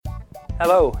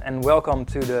Hello and welcome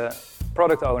to the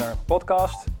Product Owner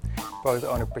podcast, Product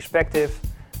Owner Perspective.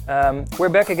 We're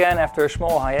back again after a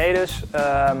small hiatus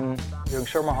during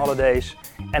summer holidays,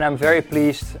 and I'm very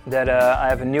pleased that I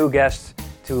have a new guest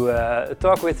to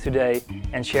talk with today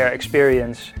and share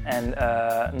experience and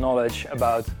knowledge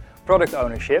about product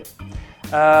ownership.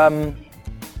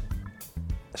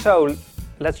 So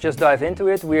let's just dive into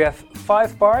it. We have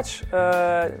 5 parts.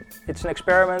 It's an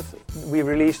experiment. We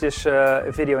released this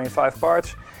video in 5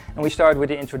 parts, and we start with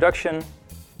the introduction.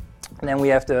 And then we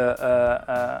have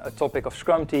a topic of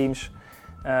Scrum teams,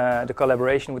 the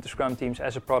collaboration with the Scrum teams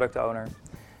as a product owner.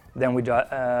 Then we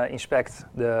inspect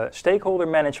the stakeholder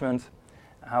management,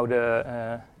 how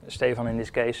Stefan in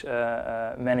this case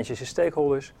manages his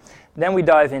stakeholders. Then we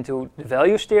dive into the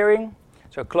value steering,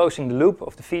 so closing the loop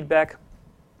of the feedback.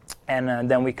 And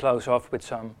then we close off with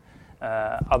some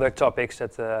other topics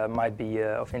that might be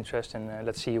of interest, and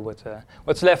let's see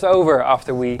what's left over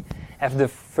after we have the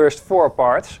first 4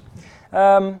 parts.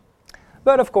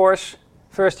 But of course,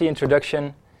 first the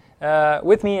introduction.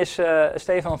 With me is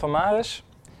Stefan van Maris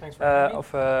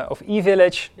of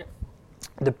eVillage, yep.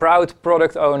 The proud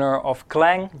product owner of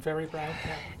Clang. Very proud,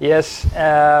 yeah. Yes,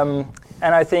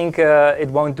 and I think it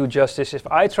won't do justice if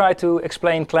I try to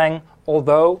explain Clang,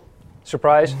 although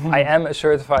surprise, I am a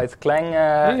certified Clang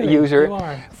user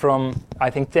from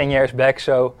I think 10 years back,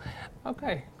 so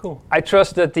okay, cool. I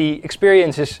trust that the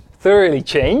experience is thoroughly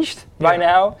changed by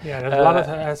now. Yeah, there's a lot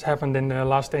has happened in the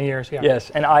last 10 years. Yeah. Yes,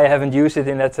 and I haven't used it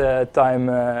in that time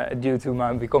due to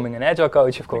my becoming an agile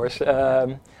coach, of course.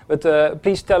 But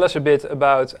please tell us a bit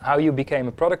about how you became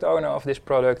a product owner of this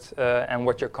product and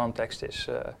what your context is.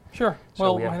 Sure.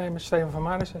 Well, my name is Stefan van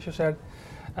Maris, as you said.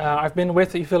 I've been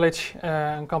with eVillage,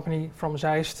 a company from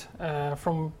Zeist,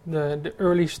 from the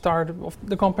early start of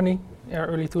the company,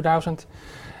 early 2000.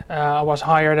 I was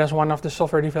hired as one of the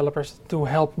software developers to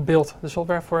help build the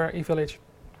software for eVillage.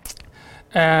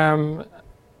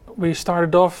 We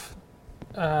started off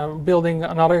building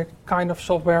another kind of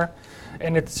software,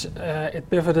 and it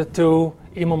pivoted to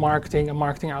email marketing and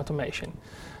marketing automation.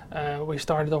 We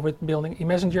started off with building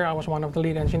eMessenger. I was one of the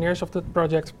lead engineers of the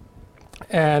project.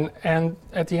 And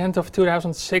at the end of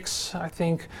 2006, I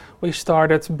think, we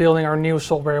started building our new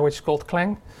software, which is called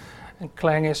Clang. And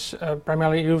Clang is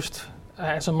primarily used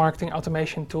as a marketing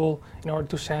automation tool in order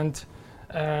to send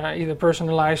either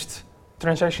personalized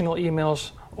transactional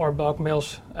emails or bulk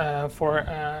mails for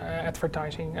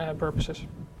advertising purposes.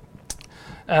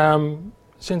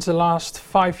 Since the last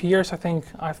 5 years, I think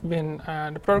I've been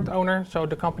the product owner. So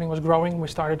the company was growing. We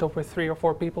started off with 3 or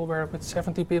 4 people. We're with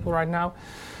 70 people right now.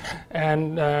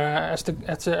 And as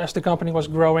the company was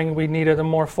growing, we needed a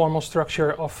more formal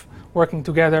structure of working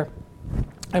together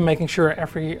and making sure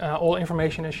all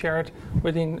information is shared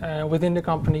within the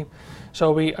company.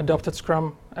 So we adopted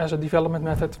Scrum as a development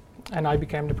method, and I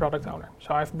became the product owner.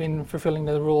 So I've been fulfilling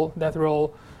that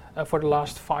role for the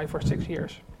last 5 or 6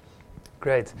 years.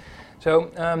 Great.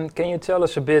 So can you tell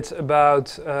us a bit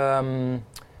about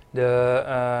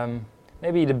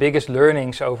maybe the biggest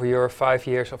learnings over your 5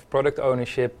 years of product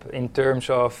ownership in terms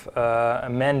of a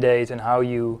mandate and how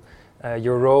your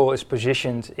role is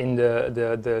positioned in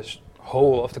the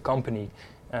whole of the company,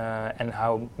 and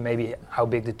how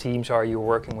big the teams are you're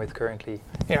working with currently?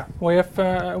 Yeah,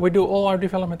 we do all our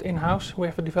development in-house. We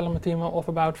have a development team of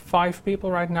about 5 people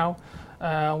right now.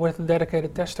 With a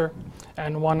dedicated tester,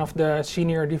 and one of the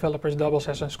senior developers doubles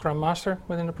as a Scrum Master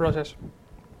within the process.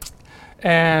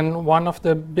 And one of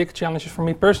the big challenges for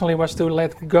me personally was to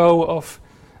let go of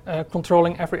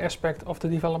controlling every aspect of the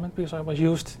development, because I was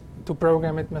used to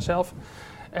program it myself,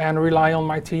 and rely on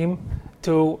my team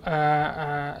to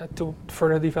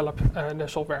further develop the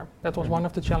software. That was one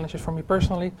of the challenges for me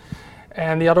personally.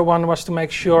 And the other one was to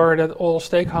make sure that all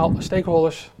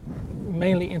stakeholders,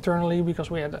 mainly internally,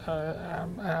 because we had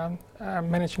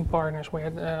managing partners, we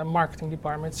had a marketing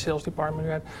department, sales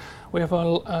department, we have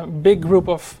a big group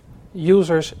of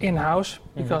users in-house,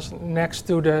 because next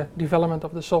to the development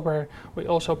of the software, we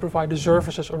also provide the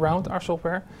services around our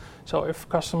software. So if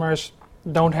customers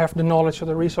don't have the knowledge or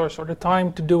the resource or the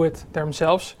time to do it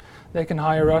themselves, they can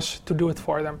hire us to do it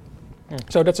for them.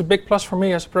 So that's a big plus for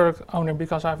me as a product owner,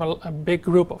 because I have a big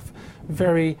group of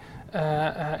very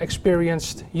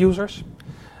experienced users,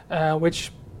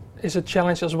 which is a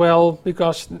challenge as well,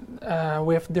 because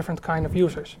we have different kind of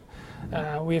users.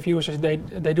 We have users,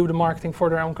 they do the marketing for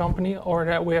their own company,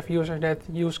 or we have users that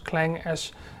use Clang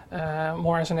as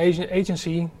more as an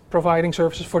agency providing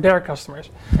services for their customers.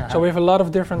 So we have a lot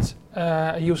of different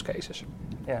use cases.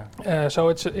 So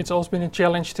it's also been a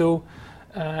challenge to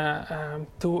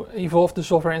evolve the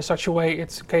software in such a way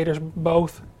it caters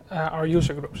both our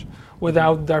user groups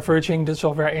without diverging the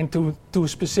software into two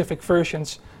specific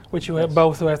versions, which you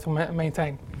both have to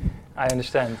maintain. I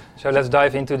understand. So let's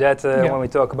dive into that when we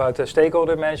talk about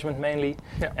stakeholder management mainly,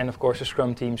 and of course the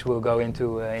Scrum teams will go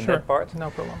into that part. No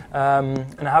problem.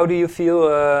 And how do you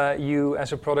feel you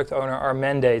as a product owner are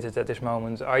mandated at this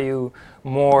moment? Are you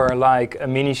more like a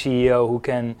mini CEO who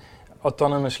can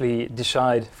autonomously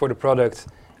decide for the product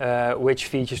which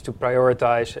features to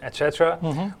prioritize, etc.?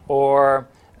 Or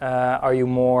are you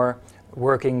more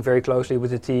working very closely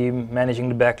with the team, managing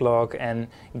the backlog, and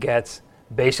get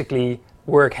basically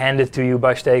work handed to you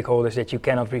by stakeholders that you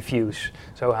cannot refuse?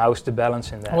 So how's the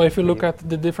balance in that? Well, if you look at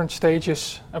the different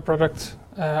stages a product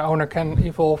owner can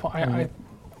evolve, I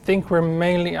think I'm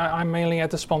mainly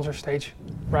at the sponsor stage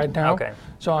right now. Okay.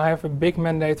 So I have a big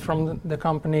mandate from the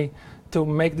company to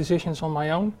make decisions on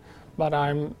my own, but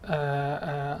I'm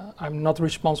not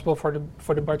responsible for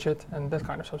the budget and that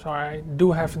kind of stuff. So I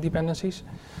do have dependencies,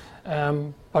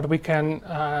 but we can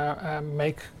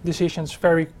make decisions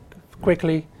very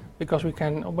quickly, because we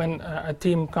can, when a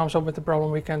team comes up with a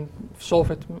problem, we can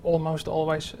solve it almost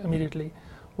always immediately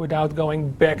without going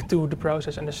back to the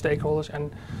process and the stakeholders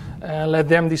and let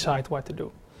them decide what to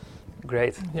do.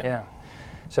 Great, yeah.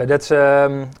 So that's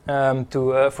for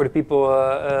the people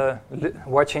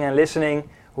watching and listening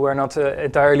who are not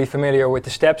entirely familiar with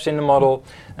the steps in the model.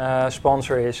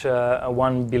 Sponsor is a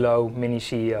one below mini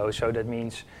CEO, so that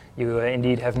means you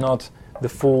indeed have not the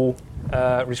full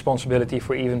responsibility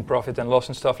for even profit and loss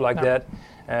and stuff like that.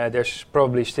 There's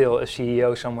probably still a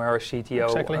CEO somewhere or a CTO.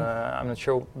 Exactly. I'm not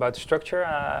sure about the structure.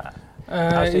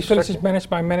 eVillage is managed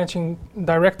by managing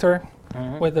director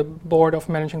with a board of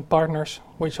managing partners,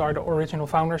 which are the original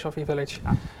founders of eVillage.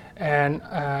 And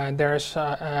there's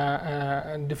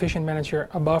a division manager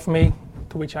above me,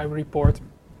 to which I report.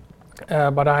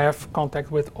 But I have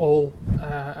contact with all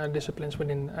disciplines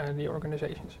within the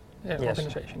organizations.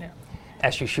 Organization.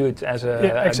 As you should, as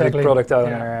a good product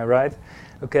owner, Yeah. right?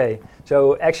 Okay,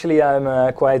 so actually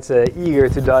I'm quite eager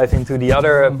to dive into the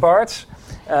other parts.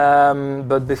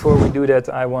 But before we do that,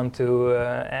 I want to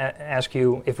ask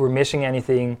you if we're missing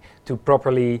anything to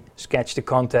properly sketch the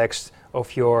context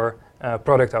of your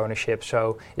product ownership.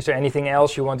 So is there anything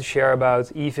else you want to share about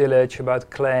eVillage, about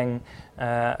Clang,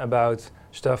 about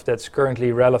stuff that's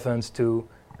currently relevant to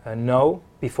know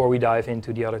before we dive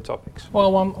into the other topics?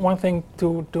 Well, one thing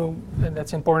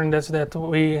that's important is that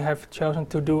we have chosen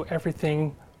to do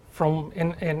everything from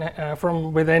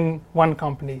within one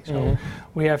company. So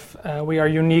we are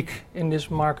unique in this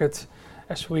market,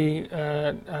 as we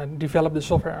develop the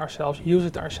software ourselves, use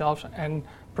it ourselves, and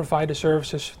provide the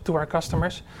services to our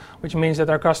customers, which means that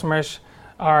our customers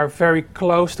are very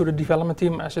close to the development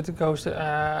team as it goes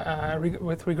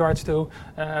with regards to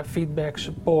feedback,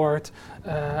 support,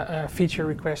 feature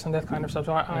requests, and that kind of stuff.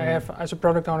 So I have, as a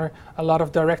product owner, a lot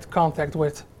of direct contact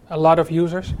with a lot of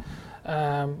users,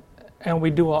 and we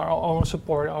do our own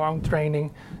support, our own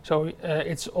training. So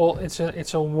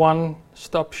it's a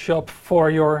one-stop shop for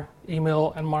your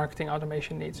email and marketing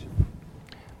automation needs.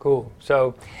 Cool.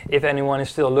 So if anyone is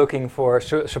still looking for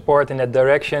support in that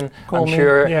direction, Call I'm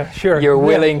me. sure you're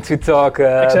willing to talk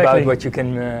about what you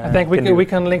can I think we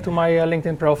can link to my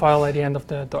LinkedIn profile at the end of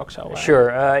the talk. So sure.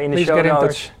 In the show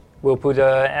notes, touch. We'll put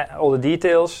all the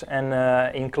details, and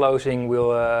in closing,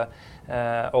 we'll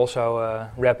also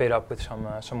wrap it up with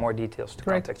some more details to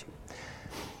contact you.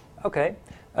 Okay.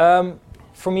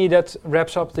 For me, that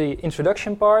wraps up the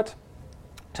introduction part.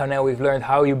 So now we've learned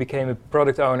how you became a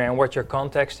product owner and what your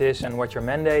context is and what your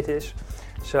mandate is.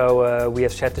 So we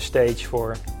have set the stage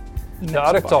for the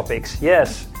other topics.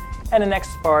 Yes. And the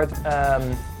next part,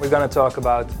 we're going to talk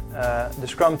about the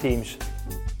Scrum teams.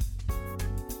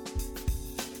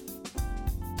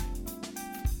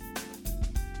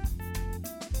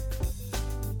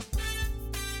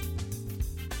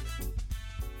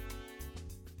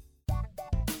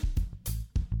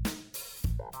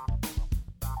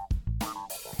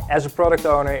 As a product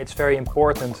owner, it's very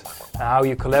important how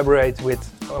you collaborate with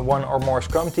one or more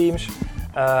Scrum teams,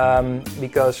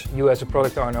 because you as a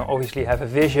product owner obviously have a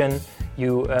vision.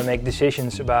 You make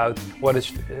decisions about what is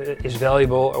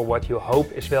valuable or what you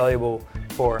hope is valuable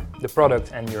for the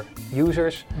product and your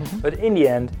users. But in the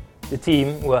end, the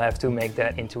team will have to make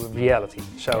that into a reality.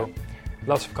 So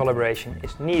lots of collaboration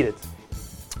is needed.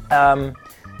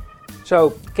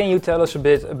 So can you tell us a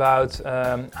bit about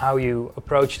how you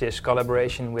approach this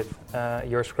collaboration with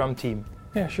your Scrum team?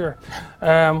 Yeah, sure.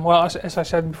 Well, as I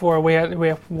said before, we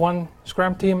have one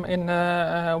Scrum team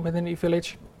within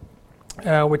eVillage,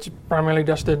 which primarily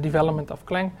does the development of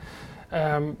Clang.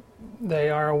 They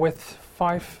are with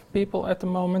 5 people at the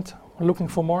moment. looking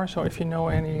for more. So if you know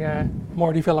any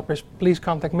more developers, please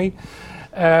contact me.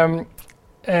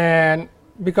 And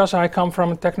because I come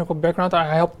from a technical background,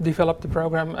 I helped develop the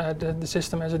program, the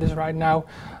system as it is right now.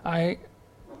 I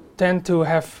tend to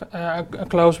have a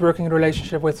close working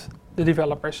relationship with the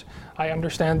developers. I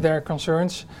understand their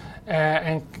concerns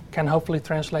and can hopefully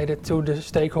translate it to the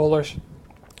stakeholders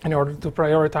in order to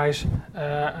prioritize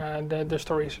the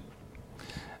stories.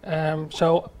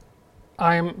 So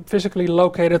I'm physically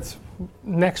located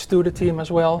next to the team as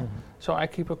well. Mm-hmm. So I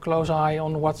keep a close eye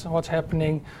on what's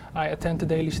happening. I attend the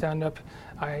daily stand-up.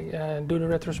 I do the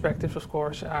retrospectives, of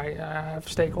course. I have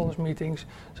stakeholders meetings.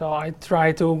 So I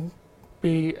try to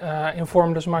be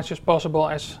informed as much as possible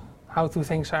as how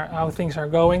things are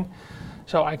going,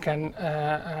 so I can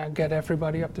get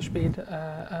everybody up to speed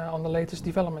on the latest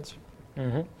developments.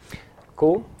 Mm-hmm.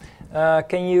 Cool.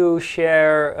 Can you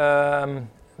share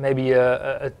maybe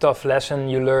a tough lesson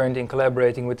you learned in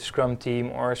collaborating with the Scrum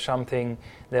team, or something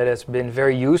that has been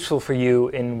very useful for you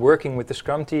in working with the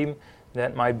Scrum team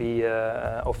that might be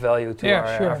of value to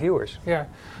our viewers? Yeah.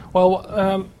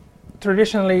 Well,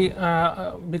 traditionally,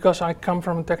 because I come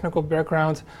from a technical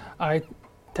background, I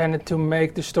tended to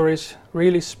make the stories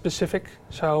really specific.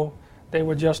 So they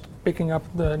were just picking up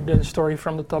the story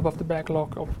from the top of the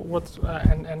backlog of what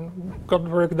and got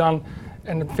work done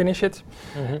and then finish it.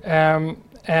 Mm-hmm.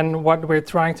 And what we're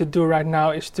trying to do right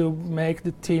now is to make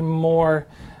the team more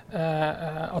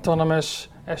autonomous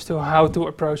as to how to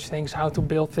approach things, how to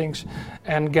build things,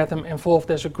 and get them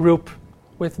involved as a group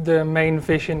with the main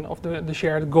vision of the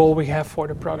shared goal we have for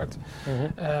the product.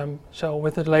 Mm-hmm. So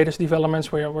with the latest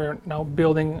developments, we're now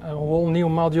building a whole new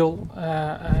module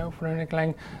for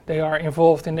Erlang. They are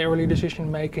involved in the early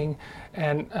decision making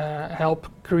and help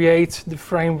create the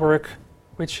framework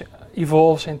which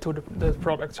evolves into the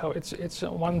product. So it's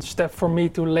one step for me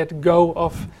to let go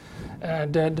of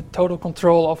the total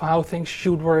control of how things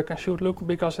should work and should look,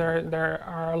 because there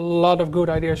are a lot of good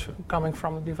ideas coming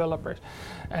from the developers,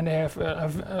 and they have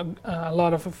a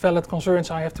lot of valid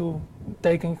concerns I have to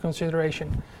take in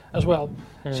consideration as well.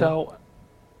 Mm-hmm. So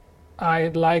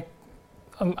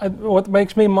what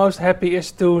makes me most happy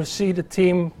is to see the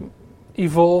team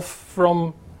evolve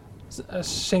from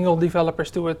single developers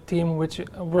to a team which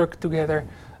work together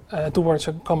towards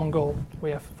a common goal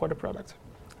we have for the product.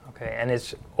 Okay, and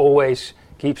it's always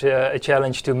keeps a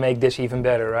challenge to make this even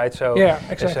better, right? So yeah,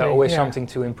 exactly. There's always something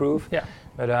to improve. Yeah.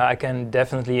 But I can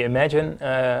definitely imagine,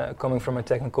 coming from a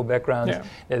technical background,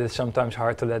 that it's sometimes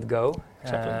hard to let go.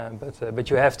 Exactly. But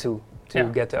you have to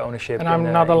get the ownership. And I'm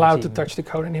not allowed to touch the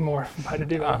code anymore by the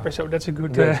developer, so that's a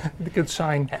good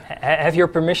sign. Have your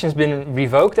permissions been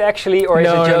revoked actually, or is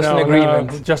it just an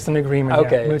agreement? No, just an agreement.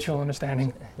 Okay. Mutual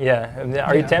understanding. Yeah.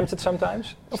 Are you tempted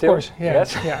sometimes? Of course. Yeah.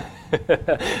 Yes. Yeah.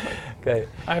 Okay.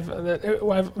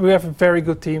 We have a very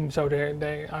good team, so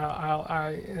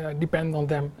I depend on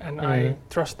them, and I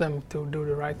trust them to do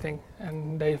the right thing,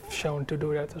 and they've shown to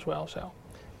do that as well. So.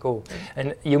 Cool.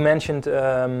 And you mentioned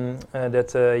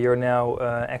that you're now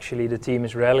actually the team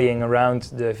is rallying around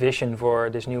the vision for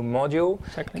this new module.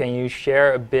 Exactly. Can you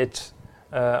share a bit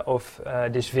of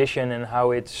this vision and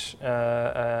how it's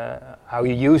how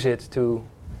you use it to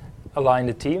align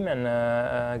the team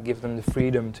and give them the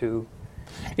freedom to?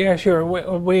 Yeah, sure.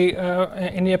 We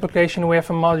in the application we have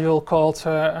a module called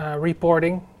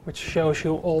reporting, which shows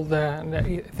you all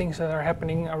the things that are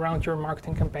happening around your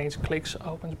marketing campaigns, clicks,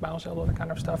 opens, bounce, all that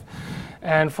kind of stuff.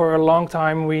 And for a long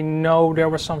time, we know there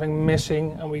was something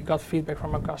missing, and we got feedback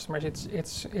from our customers.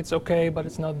 It's okay, but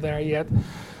it's not there yet.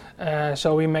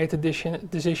 So we made the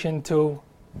decision to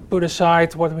put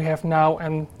aside what we have now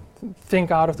and think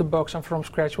out of the box and from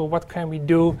scratch. Well, what can we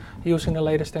do using the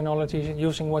latest technologies,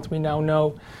 using what we now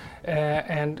know,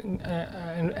 and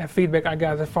feedback I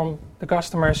gathered from the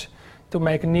customers to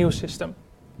make a new system.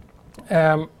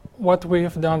 What we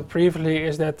have done previously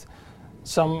is that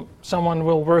someone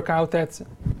will work out that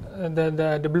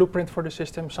the blueprint for the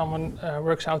system. Someone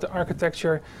works out the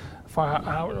architecture for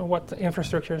what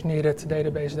infrastructure is needed,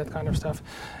 database, that kind of stuff.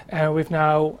 And we've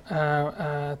now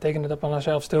taken it upon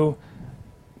ourselves to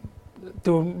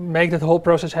make that whole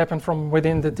process happen from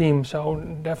within the team. So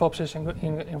DevOps is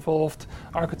involved,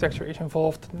 architecture is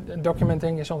involved,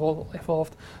 documenting is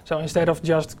involved. So instead of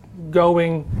just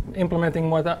implementing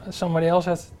what somebody else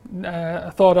has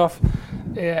thought of,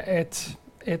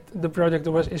 the project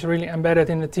is really embedded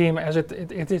in the team as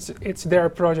it's their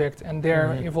project, and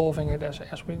they're evolving it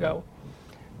as we go.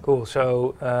 Cool.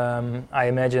 So I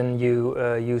imagine you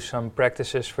use some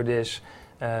practices for this.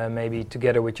 Maybe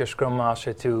together with your Scrum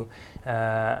Master to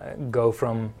go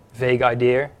from vague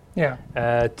idea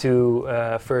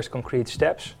to first concrete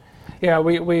steps. Yeah,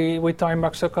 we time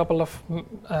box a couple of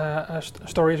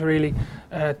stories really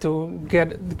to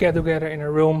get together in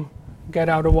a room, get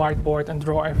out a whiteboard and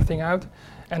draw everything out.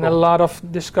 And Cool. a lot of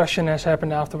discussion has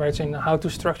happened afterwards in how to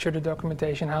structure the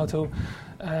documentation, how to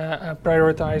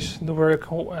prioritize the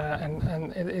work,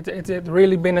 and it's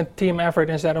really been a team effort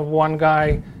instead of one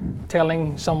guy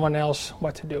telling someone else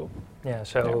what to do. Yeah,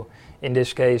 so in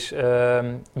this case,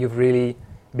 you've really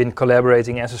been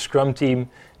collaborating as a Scrum team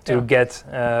to get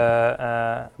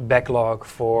backlog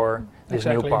for this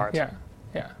new part. Yeah.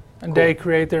 And Cool. they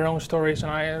create their own stories,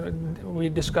 and we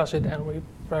discuss it and we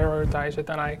prioritize it,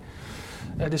 and I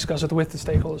discuss it with the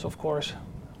stakeholders, of course,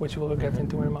 which we'll get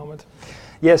into in a moment.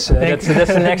 Yes, that's the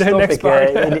next The topic. next part.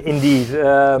 Indeed.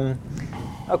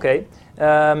 Okay.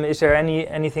 Is there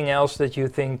anything else that you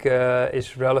think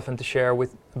is relevant to share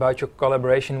about your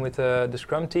collaboration with the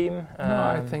Scrum team?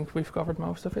 No, I think we've covered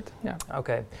most of it. Yeah.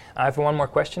 Okay. I have one more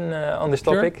question on this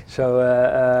Sure. topic. So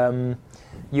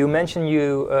you mentioned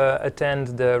you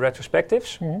attend the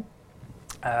retrospectives.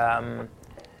 Mm-hmm.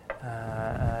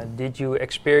 Did you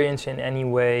experience in any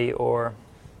way or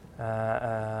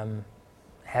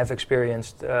have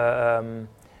experienced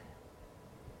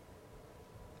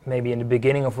maybe in the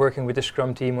beginning of working with the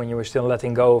Scrum team when you were still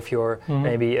letting go of your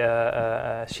maybe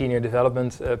senior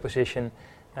development position,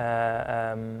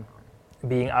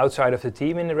 being outside of the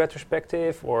team in the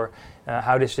retrospective, or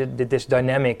how did this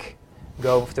dynamic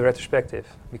go of the retrospective?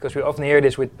 Because we often hear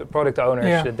this with product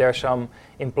owners, that there's some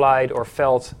implied or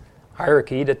felt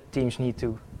hierarchy that teams need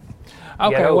to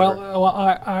get over. Well,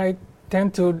 I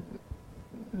tend to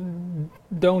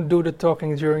don't do the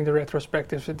talking during the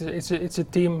retrospectives. It's a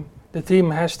team. The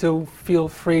team has to feel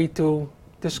free to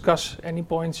discuss any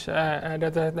points that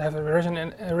have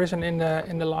arisen in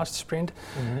the last sprint.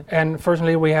 Mm-hmm. And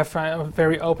fortunately, we have a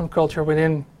very open culture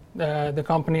within the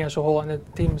company as a whole and the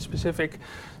team specific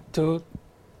to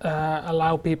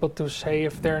allow people to say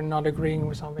if they're not agreeing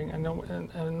with something,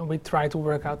 and we try to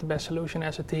work out the best solution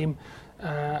as a team.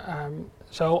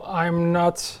 So I'm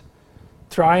not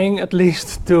trying, at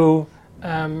least, to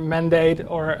mandate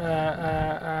or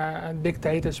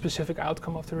dictate a specific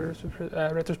outcome of the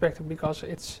retrospective, because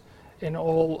it's in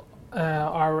all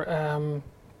our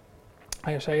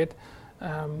how you say it,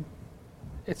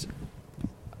 it's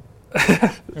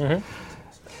Mm-hmm.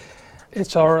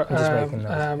 it's our I'm just making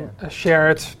notes, a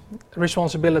shared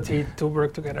responsibility to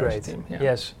work together Great. as a team.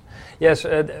 Yeah. Yes.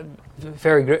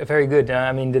 Very good.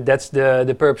 I mean, that's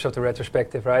the purpose of the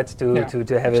retrospective, right? To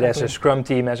have it as a Scrum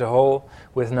team as a whole,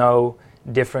 with no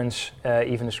difference.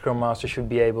 Even the Scrum Master should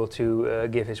be able to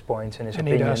give his points and his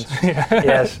opinions.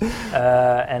 Yes.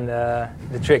 And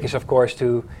the trick is, of course,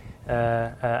 to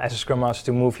as a Scrum Master,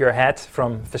 to move your hat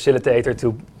from facilitator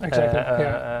to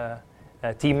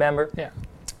team member. Yeah.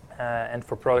 And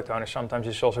for product owners, sometimes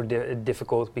it's also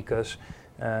difficult because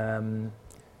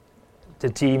the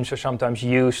teams are sometimes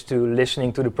used to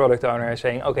listening to the product owner and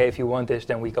saying, okay, if you want this,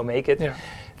 then we go make it. Yeah.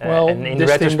 And in the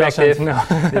retrospective,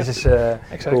 this is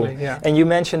exactly. cool. Yeah. And you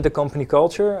mentioned the company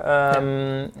culture.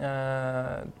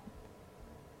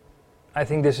 I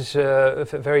think this is a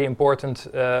very important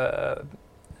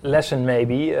lesson,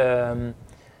 maybe,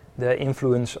 the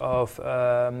influence of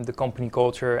the company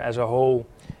culture as a whole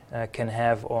can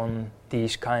have on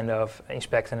these kind of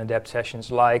inspect and adapt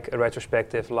sessions, like a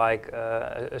retrospective, like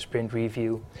a sprint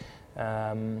review.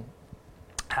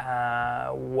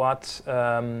 What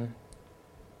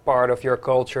part of your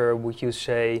culture would you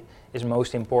say is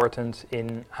most important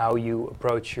in how you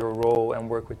approach your role and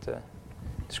work with the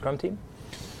Scrum team?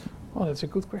 Well, that's a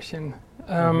good question.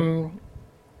 Well,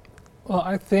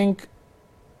 I think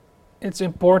it's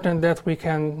important that we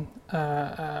can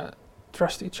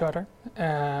trust each other.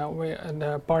 And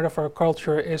part of our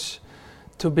culture is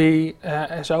to be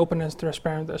as open and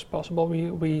transparent as possible.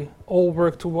 We all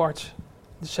work towards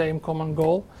the same common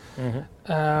goal.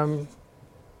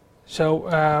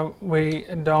 So we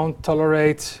don't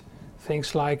tolerate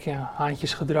things like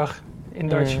haantjesgedrag in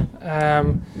Dutch.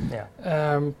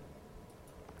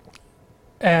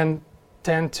 And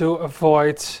tend to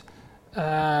avoid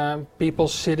people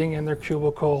sitting in their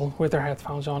cubicle with their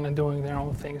headphones on and doing their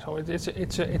own thing. So it's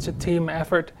a team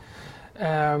effort,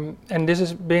 and this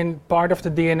has been part of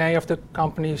the DNA of the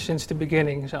company since the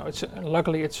beginning. So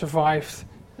luckily it survived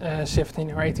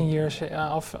 17 or 18 years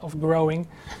of growing.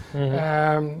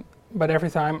 But every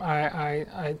time I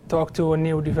talk to a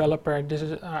new developer,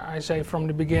 I say from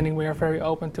the beginning we are very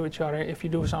open to each other. If you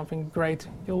do something great,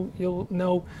 you'll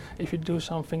know. If you do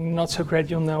something not so great,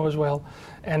 you'll know as well.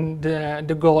 And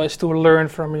the goal is to learn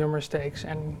from your mistakes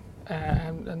and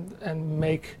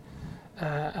make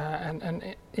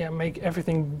make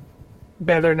everything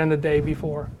better than the day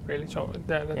before, really. So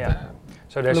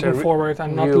So there's looking forward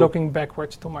and not looking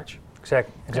backwards too much.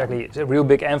 Exactly. Yeah. It's a real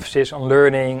big emphasis on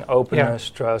learning, openness,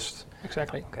 trust.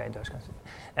 Exactly. Okay, that's good.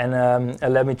 And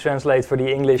let me translate for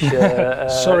the English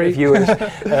viewers.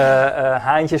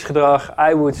 Haantjesgedrag,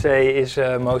 I would say, is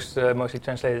mostly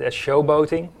translated as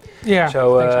showboating. Yeah.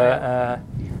 So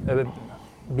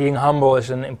being humble is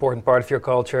an important part of your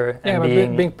culture. Yeah, and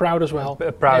but being proud as well.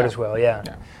 Proud as well, yeah.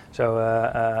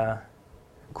 So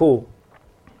cool.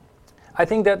 I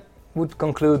think that would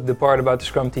conclude the part about the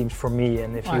Scrum teams for me,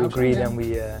 and if you agree, then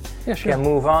we can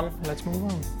move on. Let's move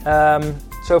on.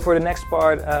 So for the next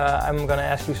part, I'm going to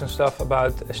ask you some stuff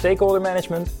about stakeholder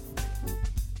management.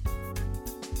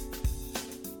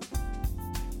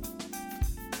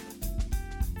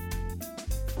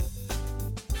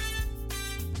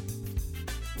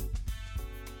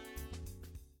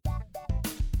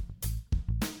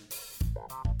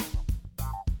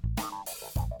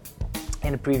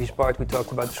 In the previous part we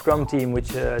talked about the Scrum team, which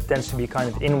tends to be kind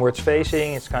of inwards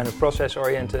facing. It's kind of process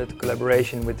oriented,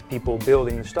 collaboration with the people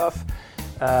building the stuff.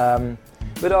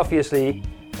 But obviously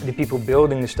the people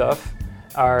building the stuff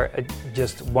are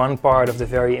just one part of the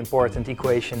very important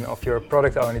equation of your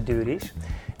product owner duties.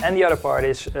 And the other part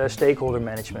is stakeholder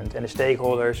management. And the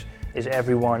stakeholders is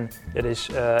everyone that is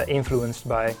influenced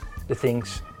by the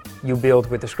things you build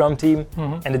with the Scrum team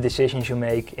and the decisions you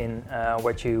make in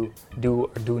what you do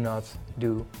or do not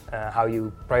do, how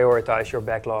you prioritize your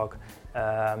backlog,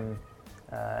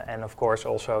 and of course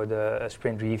also the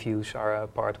sprint reviews are a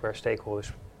part where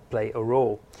stakeholders play a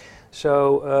role.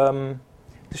 So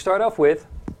to start off with,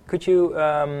 could you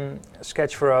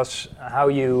sketch for us how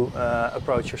you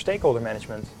approach your stakeholder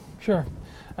management? Sure.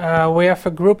 We have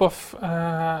a group of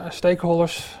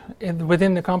stakeholders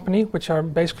within the company, which are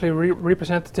basically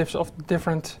representatives of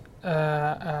different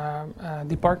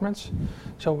departments.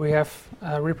 So we have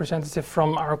a representative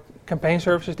from our campaign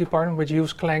services department, which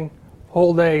use Clang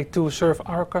whole day to serve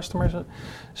our customers.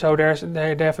 So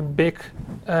they have a big,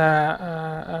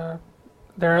 they're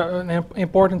an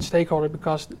important stakeholder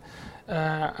because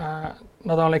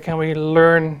not only can we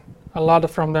learn a lot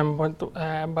from them,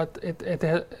 but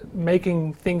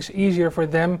making things easier for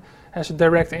them has a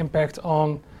direct impact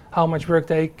on how much work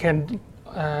they can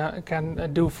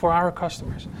do for our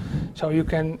customers. So you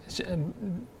can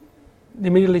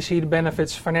immediately see the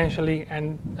benefits financially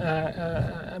and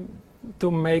to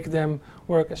make them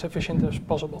work as efficient as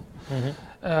possible.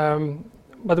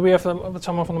 But we have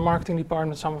someone from the marketing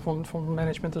department, someone from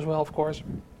management as well, of course.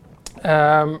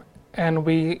 And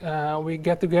we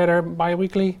get together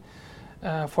bi-weekly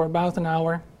for about an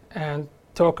hour and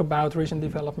talk about recent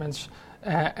developments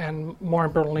and more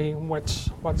importantly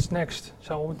what's next.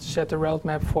 So set the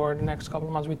roadmap for the next couple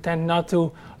of months. We tend not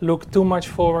to look too much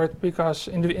forward because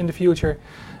in the future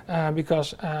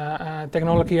because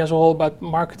technology as a whole, but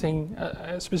marketing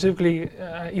specifically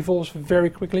evolves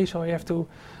very quickly, so you have to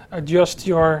adjust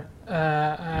your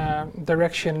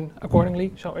direction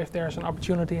accordingly. So if there's an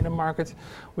opportunity in the market,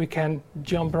 we can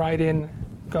jump right in,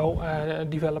 go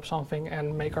develop something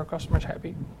and make our customers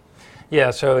happy.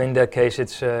 Yeah, so in that case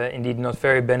it's indeed not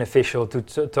very beneficial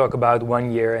to talk about 1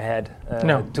 year ahead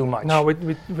too much. No,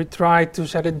 we try to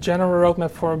set a general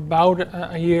roadmap for about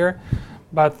a year,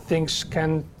 but things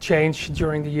can change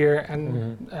during the year,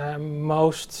 and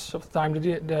most of the time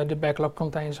the backlog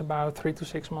contains about 3 to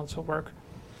 6 months of work.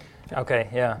 Okay,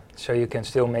 yeah. So you can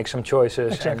still make some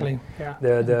choices. Exactly, yeah.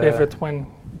 The pivot when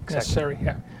necessary,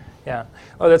 yeah. Yeah.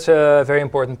 Oh, that's a very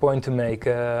important point to make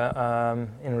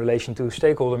in relation to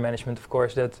stakeholder management, of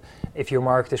course, that if your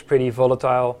market is pretty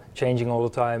volatile, changing all the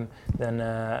time, then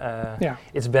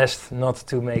it's best not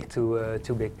to make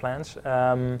too big plans.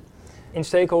 In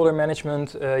stakeholder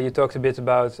management, you talked a bit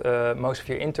about most of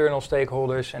your internal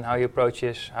stakeholders and how you approach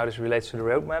this, how this relates to the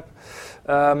roadmap.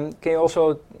 Can you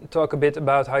also talk a bit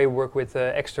about how you work with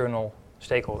external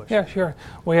stakeholders? Yeah, sure.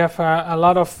 We have a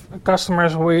lot of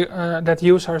customers that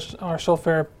use our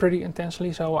software pretty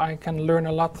intensely, so I can learn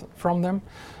a lot from them.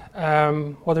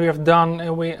 What we have done,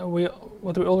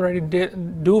 what we already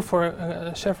do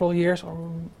for several years, or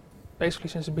basically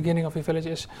since the beginning of eVillage,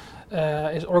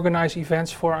 is organize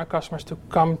events for our customers to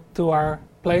come to our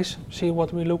place, see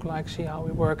what we look like, see how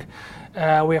we work.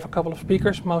 We have a couple of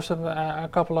speakers, a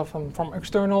couple of them from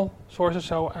external sources.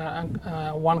 So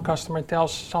one customer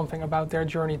tells something about their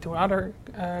journey to other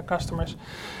customers,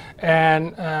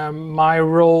 and my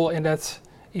role in that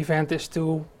event is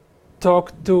to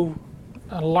talk to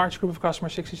a large group of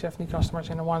customers, 60, 70 customers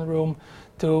in one room,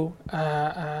 to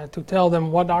tell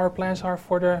them what our plans are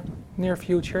for the near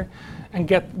future, and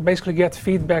basically get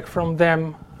feedback from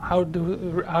them how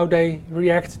they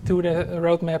react to the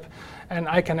roadmap, and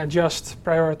I can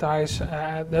prioritize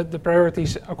the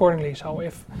priorities accordingly. So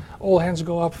if all hands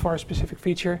go up for a specific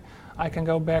feature, I can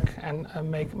go back and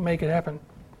make it happen.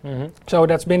 Mm-hmm. So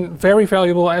that's been very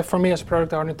valuable for me as a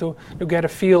product owner to get a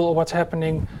feel of what's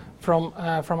happening from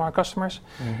our customers.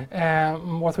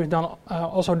 Mm-hmm. What we've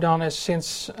also done is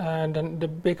since the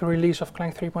big release of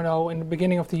Clang 3.0 in the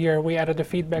beginning of the year, we added a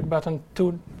feedback button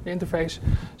to the interface.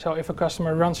 So if a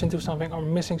customer runs into something or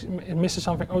misses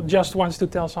something or just wants to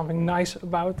tell something nice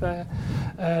about the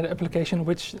application,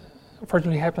 which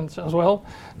fortunately happens as well,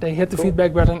 they hit the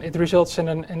feedback button. It results in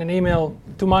an email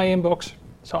to my inbox.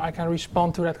 So I can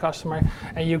respond to that customer,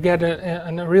 and you get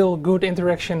a real good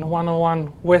interaction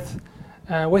one-on-one with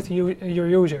your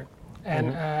user,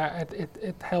 and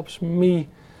it helps me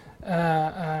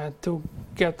to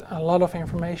get a lot of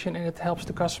information, and it helps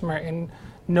the customer in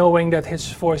knowing that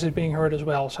his voice is being heard as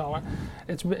well. So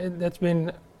that's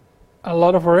been a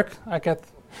lot of work.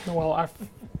 I've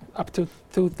up to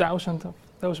 2,000 of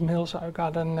those mails I've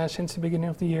gotten since the beginning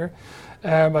of the year,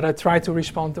 but I try to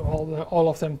respond to all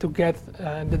of them to get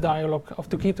the dialogue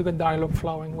to keep the good dialogue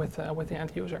flowing with the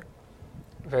end user.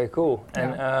 Very cool.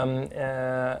 Yeah.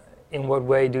 And in what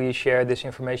way do you share this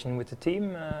information with the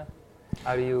team?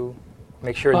 How do you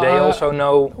make sure they also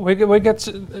know? We get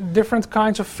different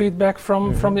kinds of feedback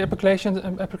from the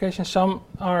application. Some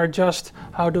are just,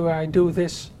 how do I do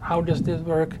this? How does this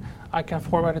work? I can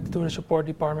forward it to the support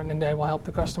department and they will help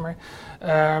the customer.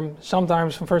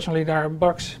 Sometimes, unfortunately, there are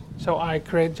bugs, so I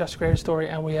create a story,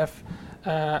 and we have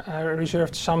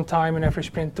reserved some time in every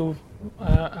sprint to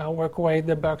work away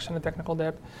the bugs and the technical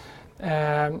debt.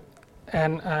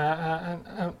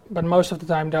 But most of the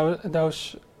time,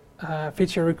 those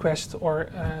feature requests or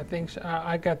things,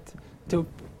 I get to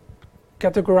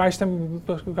categorize them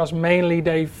because mainly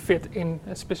they fit in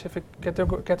a specific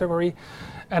category,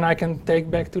 and I can take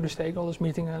back to the stakeholders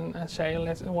meeting and say,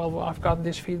 I've got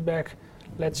this feedback,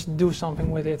 let's do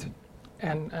something with it.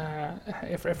 And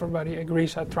if everybody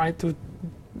agrees, I try to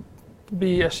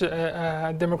be as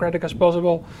democratic as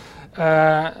possible.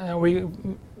 We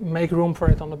make room for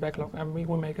it on the backlog, and we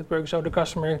make it work so the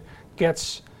customer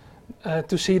gets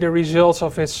to see the results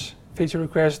of its feature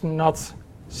request, not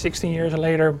 16 years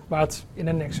later, but in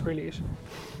the next release.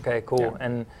 Okay, cool.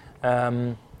 Yeah.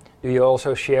 And do you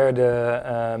also share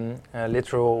the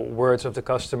literal words of the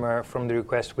customer from the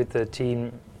request with the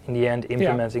team in the end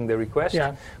implementing the request?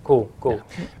 Yeah. Cool. Yeah.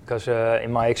 Because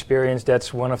in my experience,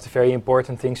 that's one of the very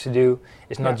important things to do.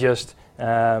 It's not just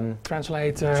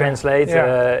translate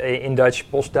in Dutch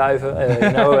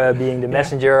postduiven, being the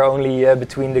messenger only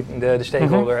between the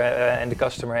stakeholder and the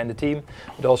customer and the team,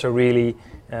 but also really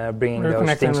bringing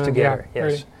those things together. Yes,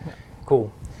 really. Yeah.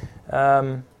 Cool.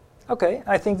 Okay,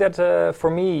 I think that for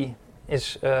me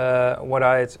is what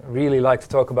I'd really like to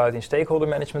talk about in stakeholder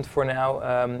management for now,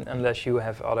 unless you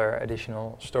have other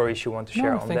additional stories you want to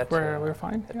share on that. I think we're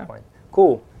fine. That point.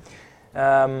 Cool.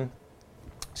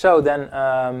 So then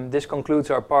this concludes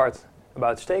our part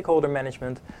about stakeholder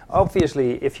management.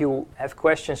 Obviously, if you have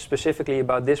questions specifically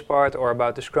about this part or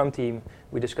about the Scrum team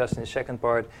we discussed in the second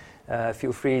part,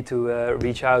 feel free to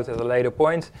reach out at a later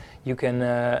point. You can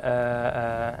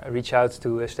reach out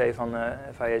to Stefan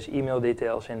via his email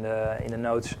details in the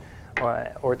notes,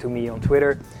 or to me on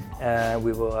Twitter.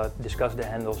 We will discuss the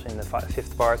handles in the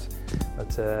fifth part.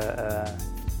 But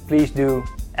please do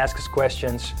ask us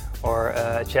questions or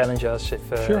challenge us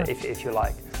if you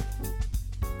like.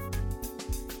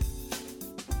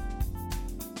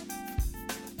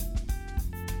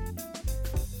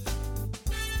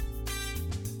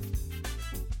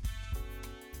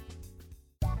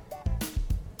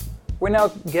 We're now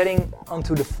getting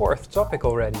onto the fourth topic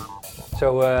already.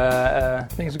 So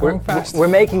things are going fast. We're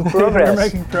making progress. We're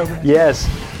making progress. Yes,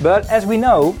 but as we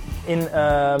know, in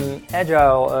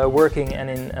agile working and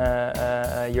in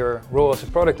your role as a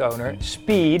product owner,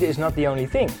 speed is not the only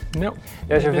thing. No.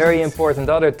 There's a very important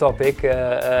other topic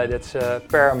that's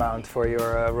paramount for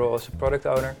your role as a product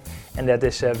owner, and that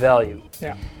is value.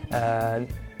 Yeah.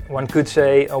 One could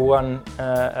say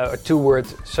a two-word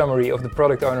summary of the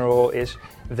product owner role is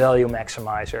value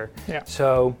maximizer. Yeah.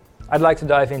 So I'd like to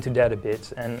dive into that a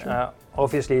bit, and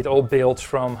obviously it all builds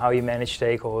from how you manage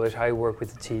stakeholders, how you work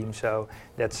with the team. So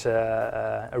that's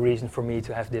a reason for me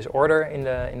to have this order in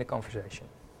the conversation.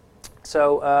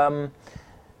 So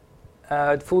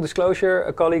Full disclosure,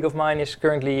 a colleague of mine is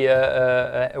currently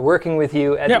working with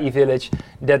you at eVillage.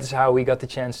 That is how we got the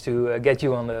chance to get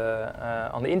you on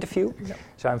the interview. Yep.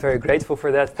 So I'm very grateful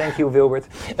for that. Thank you, Wilbert.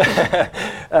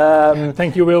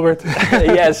 Thank you, Wilbert.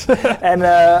 Yes, and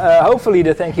hopefully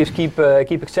the thank yous keep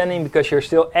extending, because you're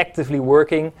still actively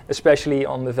working, especially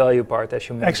on the value part, as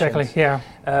you mentioned. Exactly.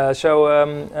 Yeah. So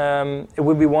it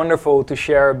would be wonderful to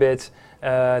share a bit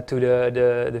to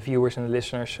the viewers and the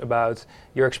listeners about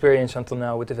your experience until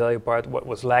now with the value part, what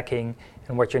was lacking,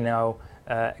 and what you're now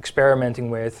experimenting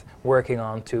with, working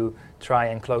on to try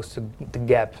and close the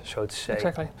gap, so to say.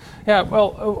 Exactly. Yeah.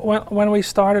 Well, when we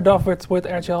started off with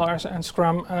Agile and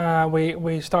Scrum, we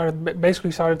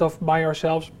basically started off by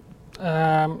ourselves,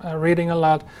 reading a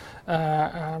lot,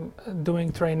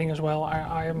 doing training as well.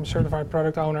 I am a certified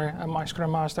product owner, and my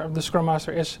Scrum Master, the Scrum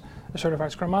Master, is a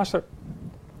certified Scrum Master.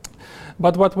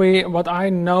 But what I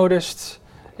noticed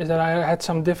is that I had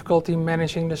some difficulty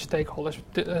managing the stakeholders,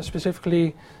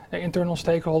 specifically internal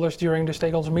stakeholders during the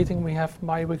stakeholders meeting we have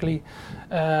bi-weekly,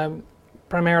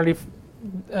 primarily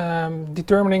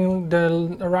determining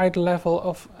the right level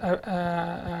of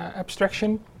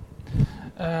abstraction,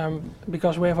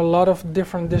 because we have a lot of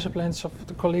different disciplines of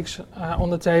the colleagues on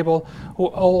the table who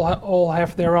all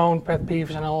have their own pet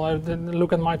peeves and all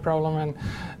look at my problem,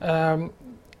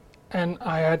 and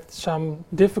I had some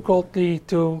difficulty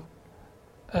to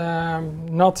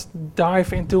not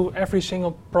dive into every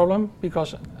single problem,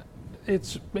 because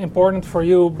it's important for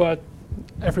you, but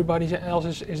everybody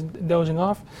else is dozing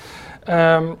off.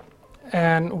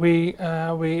 And we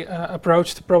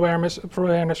approached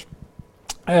ProAwareness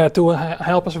to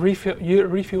help us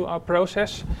review our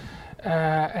process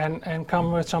and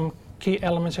come with some key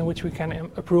elements in which we can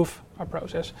improve our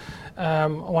process.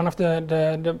 One of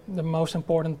the most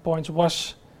important points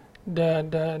was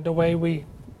the way we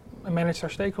managed our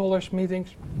stakeholders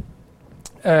meetings,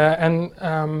 and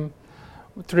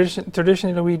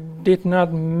traditionally we did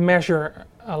not measure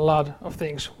a lot of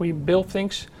things. We built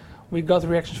things, we got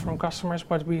reactions from customers,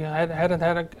 but we haven't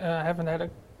had a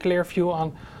clear view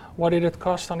on what did it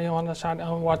cost on the other side,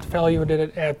 and what value did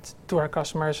it add to our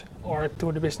customers or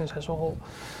to the business as a whole.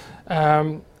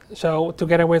 So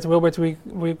together with Wilbert,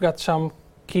 we've got some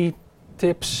key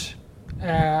tips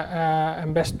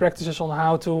and best practices on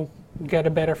how to get a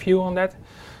better view on that.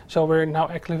 So we're now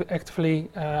actively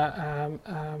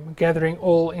gathering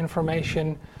all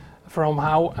information from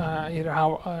either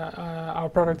how our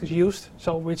product is used,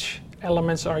 so which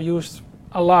elements are used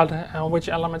a lot and which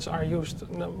elements are used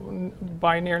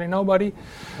by nearly nobody.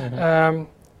 Mm-hmm.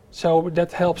 So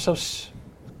that helps us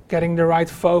getting the right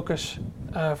focus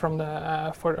for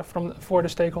the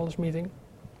stakeholders meeting,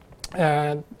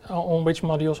 on which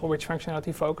modules or which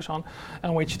functionality focus on,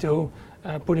 and which to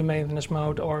put in maintenance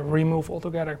mode or remove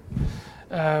altogether.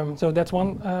 So that's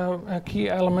one key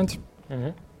element,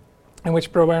 mm-hmm. in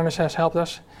which ProAwareness has helped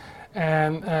us.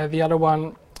 And the other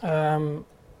one,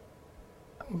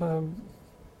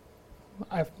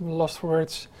 I've lost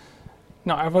words.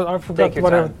 No, I forgot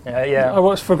what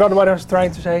I forgot what I was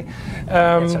trying to say.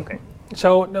 It's okay.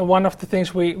 So one of the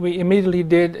things we immediately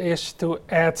did is to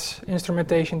add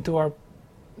instrumentation to our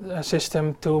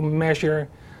system to measure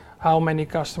how many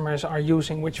customers are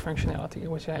using which functionality,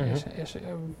 which mm-hmm. is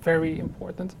very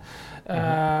important.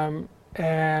 Mm-hmm.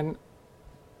 And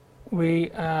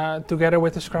we, together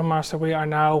with the Scrum Master, we are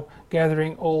now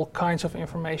gathering all kinds of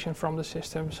information from the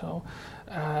system. So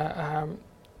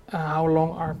how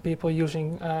long are people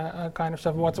using kind of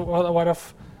stuff,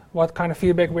 what kind of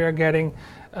feedback we are getting,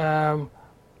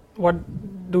 what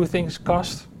do things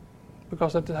cost,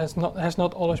 because that has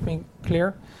not always been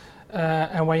clear.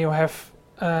 And when you have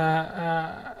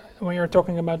when you're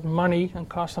talking about money and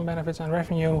cost and benefits and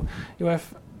revenue, you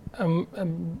have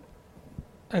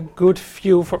a good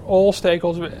view for all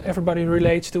stakeholders. Everybody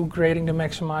relates to creating the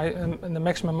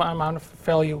maximum amount of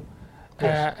value,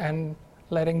 yes. And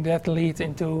letting that lead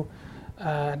into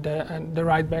the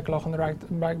right backlog and the right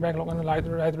backlog in the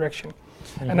right direction.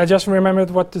 Mm-hmm. And I just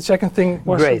remembered what the second thing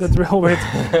was to drill with,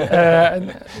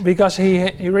 because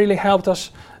he really helped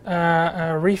us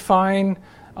refine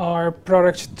our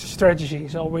product strategy.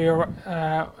 So we are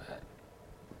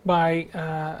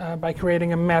by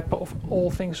creating a map of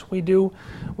all things we do,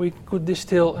 we could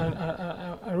distill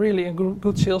a really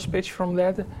good sales pitch from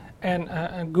that, and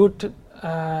a good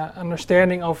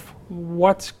understanding of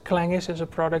what Clang is as a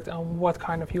product and what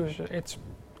kind of user it's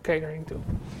catering to.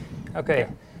 Okay.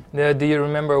 Yeah. Do you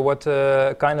remember what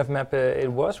kind of map it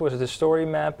was? Was it a story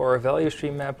map or a value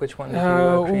stream map? Which one did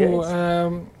you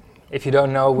create? If you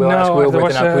don't know, we'll ask Wilbert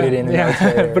and I'll put it in the notes.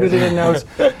 Put it in the notes.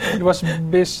 It was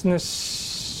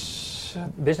business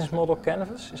Business model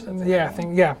canvas? Is that Yeah, I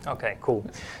think, yeah. Okay, cool.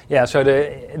 Yeah, so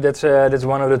that's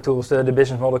one of the tools. The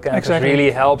business model canvas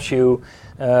really helps you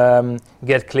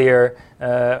get clear.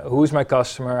 Who's my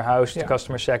customer? How's the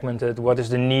customer segmented? What is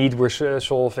the need we're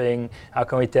solving? How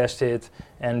can we test it?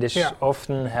 And this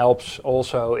often helps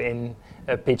also in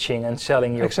pitching and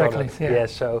selling your product. Yeah.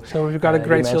 Yes, so we've got a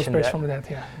great sales pitch from that.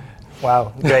 Yeah.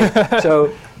 Wow, great. So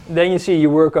then you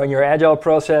work on your agile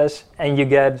process and you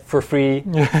get for free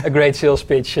a great sales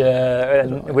pitch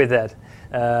with that.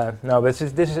 No, but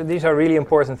these are really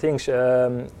important things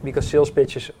because sales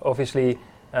pitches obviously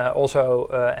also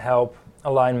help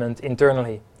alignment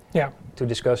internally. Yeah. To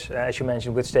discuss, as you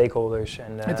mentioned, with stakeholders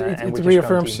and it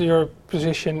reaffirms your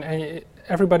position, and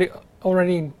everybody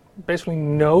already basically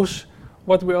knows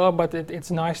what we are, but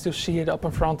it's nice to see it up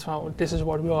in front. So this is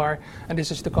what we are, and this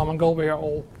is the common goal we are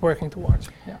all working towards.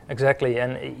 Yeah. Exactly,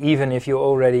 and even if you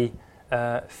already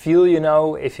feel,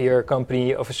 if you're a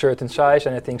company of a certain size,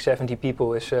 and I think 70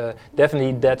 people is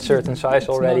definitely that certain size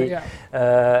already,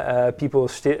 people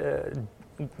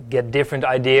get different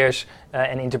ideas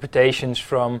and interpretations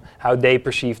from how they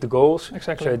perceive the goals.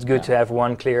 Exactly. So it's good to have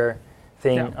one clear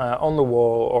thing on the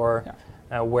wall or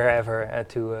wherever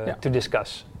to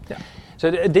discuss. Yeah. So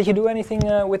did you do anything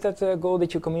with that goal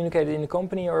that you communicated in the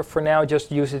company, or for now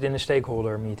just use it in the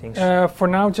stakeholder meetings? For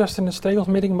now just in the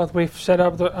stakeholder meeting, but we've set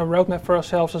up a roadmap for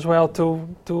ourselves as well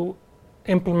to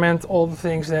implement all the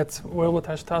things that Wilbert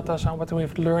has taught us and what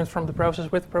we've learned from the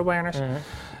process with ProBanners.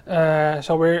 Mm-hmm.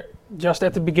 So we're just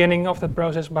at the beginning of that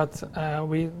process, but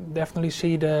we definitely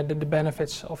see the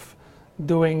benefits of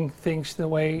doing things the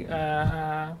way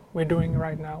we're doing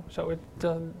right now. So it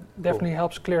definitely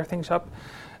helps clear things up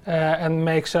and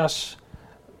makes us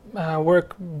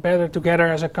work better together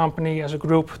as a company, as a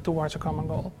group, towards a common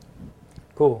goal.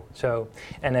 Cool. So,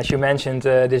 and as you mentioned,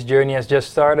 this journey has just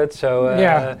started. So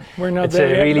we're not it's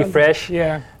there really yet, fresh.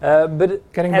 Yeah,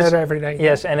 but getting better every day.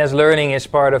 Yes, and as learning is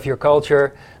part of your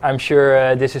culture, I'm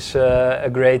sure this is a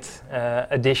great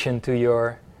addition to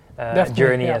your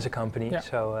journey as a company. Yeah.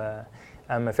 So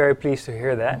I'm very pleased to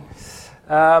hear that.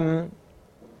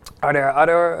 Are there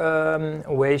other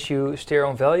ways you steer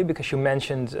on value? Because you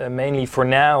mentioned mainly for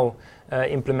now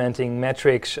implementing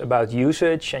metrics about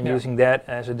usage and using that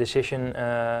as a decision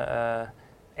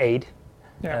aid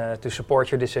to support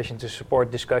your decision, to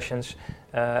support discussions,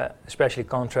 especially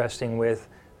contrasting with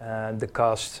the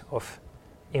cost of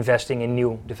investing in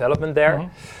new development there.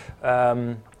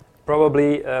 Mm-hmm.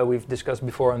 Probably we've discussed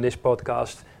before on this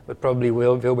podcast, but probably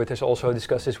Wilbert has also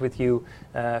discussed this with you.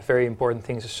 Very important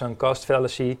things is sunk cost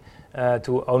fallacy,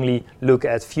 to only look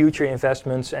at future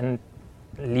investments and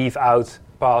leave out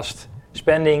past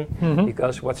spending,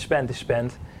 because what's spent is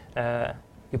spent.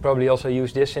 You probably also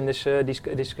use this in this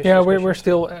discussion. Yeah, we're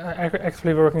still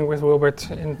actively working with Wilbert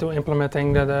into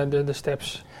implementing the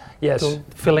steps. Yes. To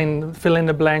fill in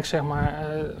the blanks, so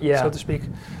to speak.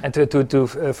 And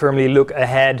to firmly look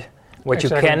ahead what you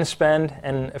can spend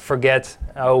and forget,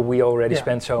 we already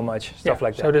spent so much, stuff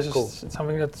like that. So this is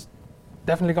something that's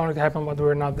definitely going to happen, but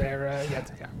we're not there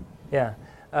yet.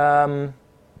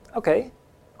 Okay,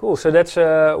 cool. So that's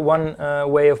one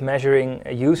way of measuring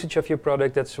usage of your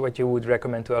product. That's what you would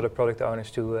recommend to other product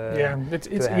owners to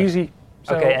it's easy.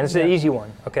 So and it's the easy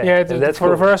one. Okay. Yeah, that's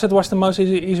for us it was the most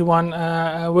easy one.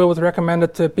 We would recommend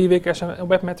Piwik as a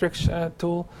web metrics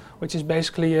tool, which is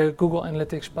basically Google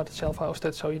Analytics but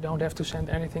self-hosted, so you don't have to send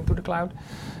anything to the cloud.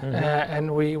 Mm-hmm.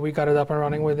 And we got it up and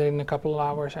running within a couple of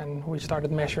hours, and we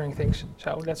started measuring things.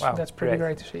 So that's pretty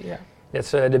great to see. Yeah.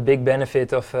 That's the big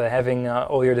benefit of having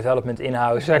all your development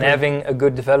in-house and having a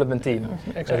good development team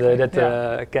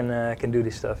that can do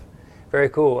this stuff. Very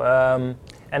cool.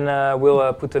 And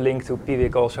we'll put a link to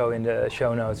Piwik also in the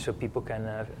show notes so people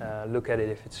can look at it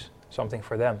if it's something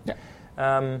for them.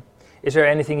 Yeah. Is there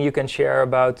anything you can share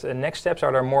about next steps?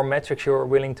 Are there more metrics you're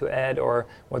willing to add, or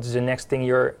what is the next thing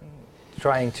you're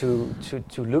trying to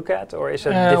look at, or is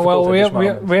it difficult well, at this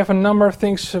moment? We have a number of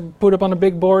things put up on a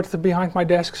big board behind my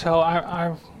desk, so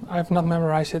I've not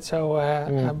memorized it. So,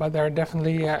 but there are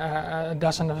definitely a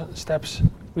dozen of steps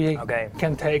we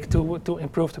can take to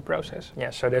improve the process. Yeah.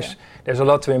 So there's a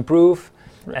lot to improve,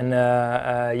 and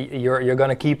you're going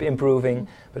to keep improving.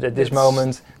 But at this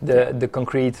moment, the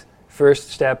concrete first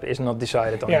step is not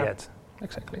decided on yet.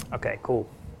 Exactly. Okay. Cool.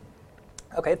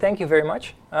 Okay, thank you very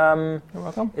much. You're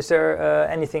welcome. Is there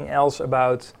anything else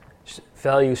about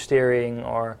value steering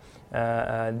or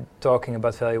talking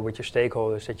about value with your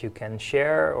stakeholders that you can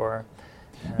share? Or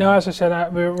no, as I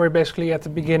said, we're basically at the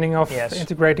beginning of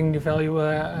integrating the value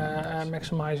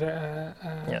maximizer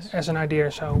as an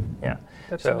idea. So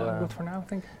that's good for now, I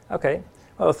think. Okay.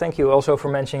 Well, thank you also for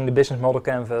mentioning the business model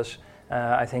canvas.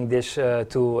 I think this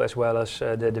tool, as well as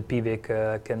the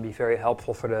PBIC, can be very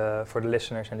helpful for the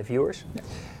listeners and the viewers.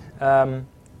 Yeah.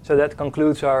 So that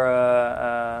concludes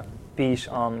our piece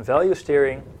on value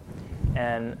steering,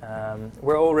 and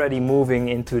we're already moving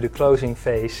into the closing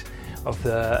phase of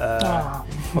the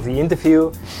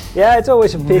interview. Yeah, it's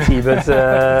always a pity, but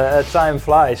time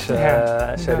flies,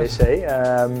 so they say.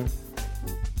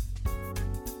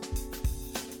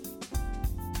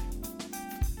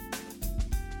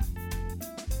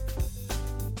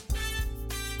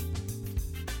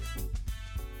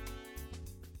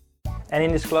 And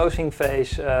in this closing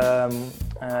phase,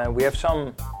 we have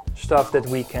some stuff that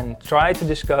we can try to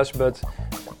discuss, but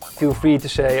feel free to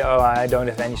say, oh, I don't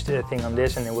have anything on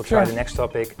this, and then we'll try the next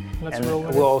topic. And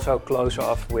we'll also close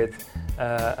off with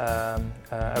a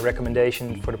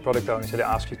recommendation for the product owners that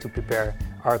I ask you to prepare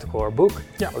article or book.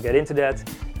 Yeah. We'll get into that.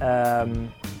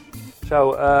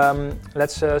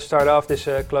 Let's start off this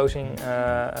closing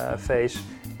phase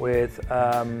with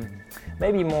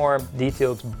maybe more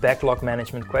detailed backlog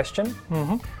management question.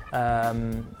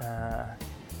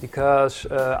 Because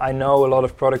I know a lot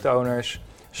of product owners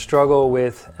struggle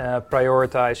with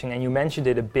prioritizing, and you mentioned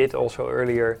it a bit also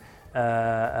earlier,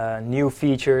 new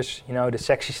features, the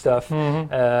sexy stuff,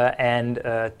 and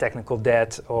technical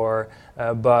debt or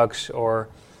bugs or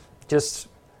just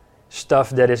stuff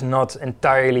that is not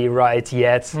entirely right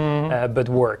yet, but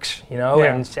works,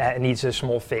 and needs a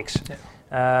small fix. Yeah.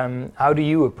 How do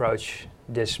you approach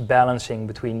this balancing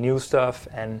between new stuff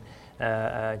and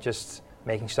just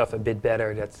making stuff a bit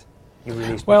better that you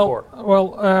released before?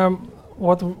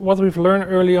 What we've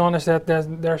learned early on is that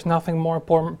there's nothing more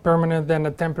permanent than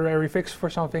a temporary fix for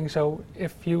something. So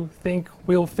if you think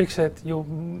we'll fix it, you're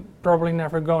probably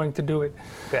never going to do it.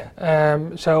 Okay.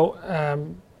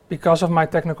 Because of my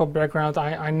technical background,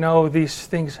 I know these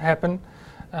things happen.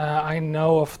 I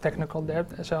know of technical debt,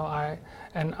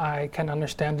 and I can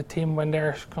understand the team when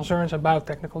there's concerns about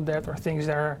technical debt or things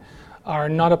that are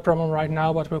not a problem right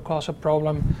now, but will cause a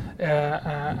problem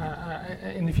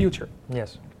in the future.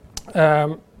 Yes.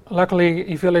 Luckily,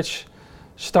 eVillage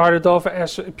started off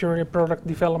as a purely product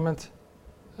development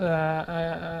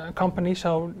company,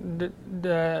 so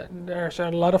there's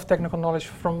a lot of technical knowledge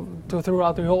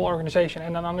throughout the whole organization,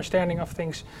 and an understanding of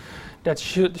things that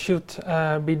should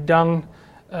be done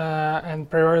and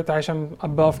prioritize them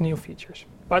above new features.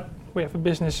 But we have a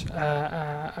business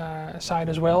side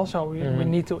as well, so we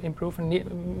need to improve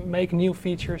and make new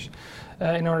features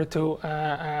in order to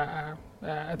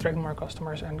attract more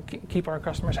customers and keep our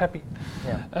customers happy.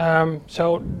 Yeah.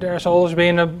 So there's always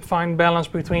been a fine balance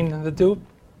between the two.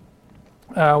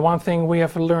 One thing we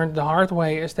have learned the hard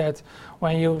way is that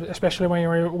especially when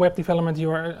you're in web development, you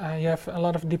have a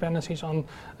lot of dependencies on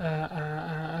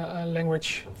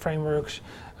language frameworks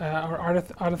or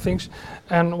other things.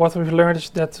 And what we've learned is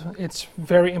that it's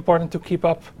very important to keep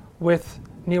up with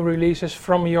new releases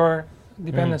from your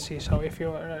dependency. So if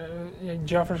your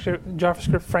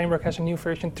JavaScript framework has a new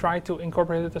version, try to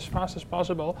incorporate it as fast as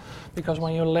possible, because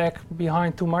when you lag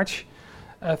behind too much,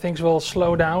 things will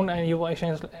slow down and you will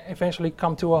eventually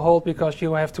come to a halt, because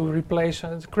you have to replace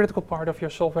a critical part of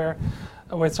your software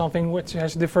with something which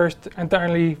has differed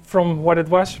entirely from what it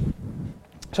was.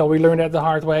 So we learned that the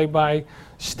hard way by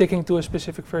sticking to a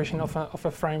specific version of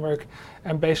a framework,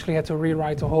 and basically had to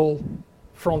rewrite the whole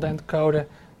front-end code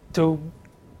to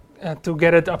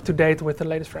get it up to date with the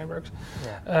latest frameworks.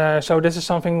 Yeah. So this is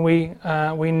something we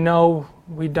know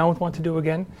we don't want to do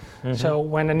again. So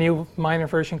when a new minor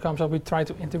version comes up, we try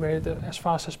to integrate it as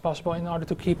fast as possible in order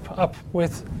to keep up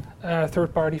with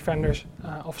third-party vendors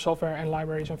of software and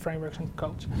libraries and frameworks and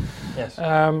codes. Yes.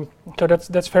 So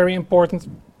that's very important.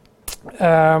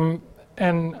 And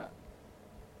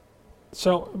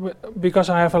so, because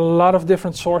I have a lot of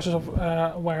different sources of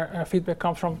where feedback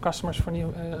comes from customers for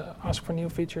ask for new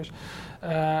features,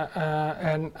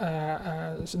 and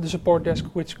the support desk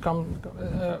which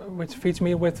feeds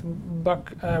me with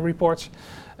bug reports,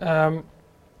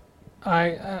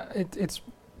 it's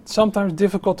sometimes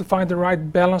difficult to find the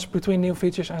right balance between new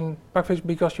features and bug fixes,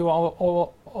 because you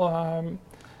also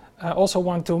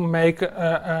want to make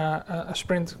a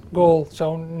sprint goal.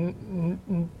 So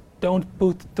don't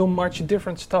put too much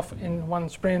different stuff in one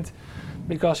sprint,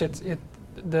 because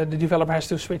the developer has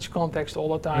to switch context all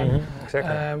the time.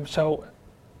 Exactly. So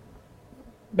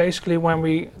basically, when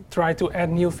we try to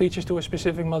add new features to a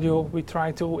specific module, we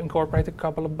try to incorporate a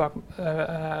couple of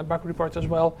bug reports as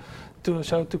well,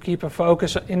 to keep a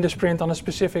focus in the sprint on a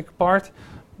specific part,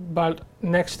 but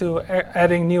next to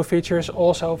adding new features,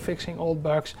 also fixing old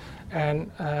bugs,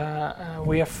 and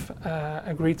we have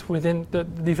agreed within the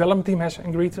development team has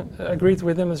agreed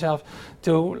within themselves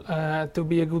to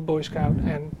be a good Boy Scout,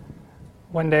 and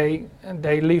when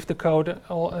they leave the code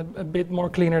a bit more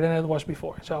cleaner than it was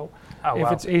before. So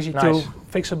if it's easy to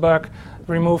fix a bug,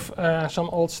 remove some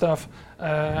old stuff,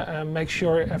 make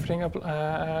sure everything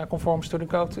conforms to the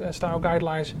code style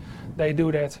guidelines, they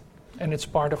do that, and it's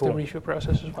part of the review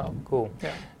process as well. Cool.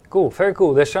 Yeah. Cool, very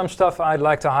cool. There's some stuff I'd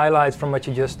like to highlight from what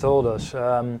you just told us,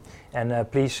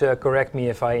 and please correct me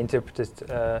if I interpreted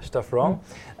stuff wrong.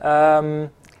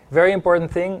 Very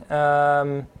important thing,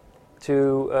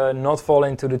 to not fall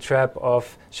into the trap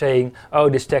of saying, oh,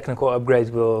 this technical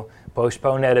upgrade will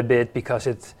postpone that a bit because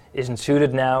it isn't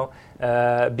suited now,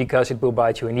 because it will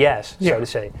bite you in the ass, so to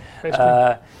say.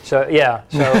 So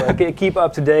keep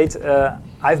up to date.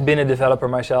 I've been a developer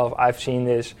myself. I've seen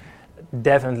this.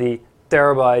 Definitely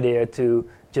terrible idea to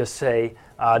just say,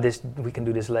 we can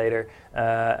do this later.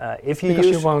 If you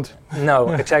you won't. No,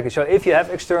 exactly. So if you have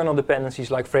external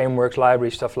dependencies like frameworks,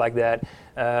 libraries, stuff like that,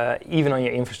 even on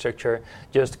your infrastructure,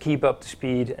 just keep up to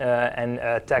speed and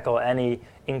tackle any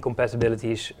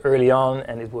incompatibilities early on,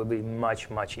 and it will be much,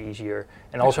 much easier.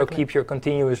 And also keep your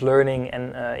continuous learning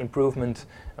and improvement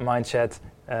mindset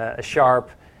sharp,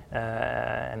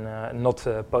 and not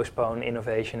postpone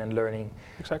innovation and learning.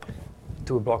 Exactly.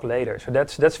 To a block later. So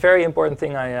that's very important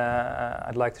thing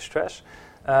I'd like to stress.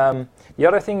 The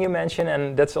other thing you mentioned,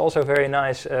 and that's also very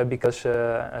nice because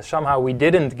somehow we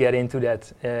didn't get into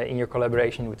that in your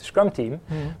collaboration with the Scrum team,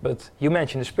 but you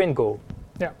mentioned the sprint goal.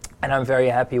 Yeah. And I'm very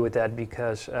happy with that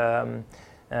because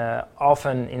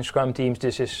often in Scrum teams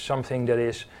this is something that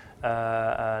is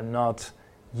not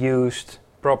used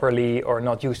properly or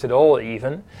not used at all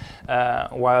even,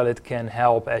 while it can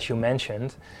help, as you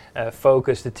mentioned,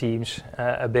 focus the team's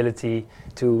ability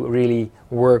to really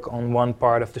work on one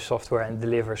part of the software and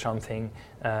deliver something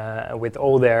with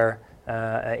all their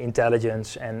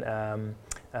intelligence and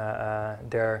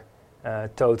their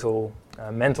total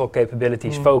mental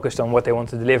capabilities focused on what they want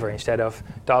to deliver instead of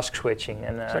task switching.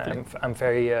 And I'm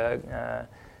very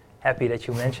happy that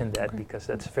you mentioned that because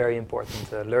that's very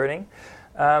important learning.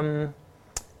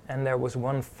 And there was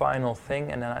one final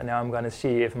thing, and now I'm going to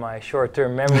see if my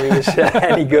short-term memory is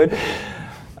any good.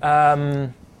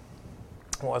 What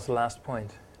was the last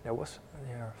point? There was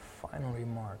your final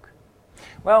remark.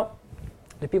 Well,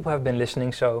 the people have been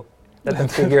listening, so let them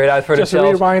figure it out for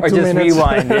themselves. Rewind or 2 just minutes.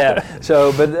 Rewind, yeah.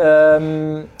 So, but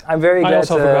I'm very glad. I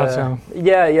also forgot so.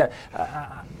 Yeah.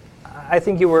 I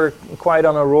think you were quite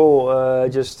on a roll,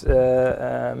 just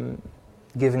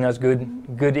giving us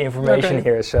good information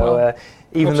here. So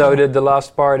even though the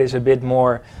last part is a bit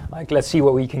more like, let's see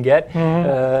what we can get,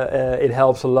 it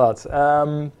helps a lot.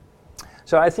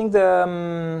 So I think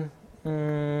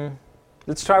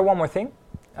let's try one more thing.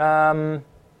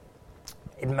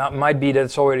 It might be that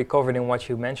it's already covered in what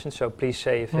you mentioned, so please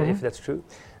say if that's true.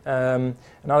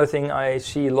 Another thing I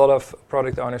see a lot of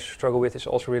product owners struggle with is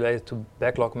also related to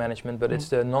backlog management, but it's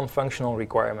the non-functional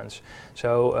requirements.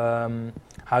 So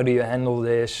how do you handle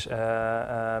this?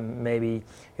 Maybe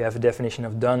you have a definition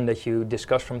of done that you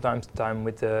discuss from time to time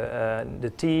with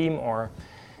the team, or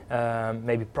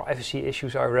maybe privacy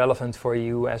issues are relevant for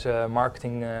you as a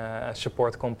marketing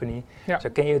support company. Yeah. So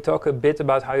can you talk a bit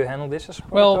about how you handle this as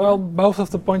well? Well, both of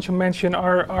the points you mentioned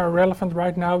are relevant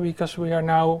right now because we are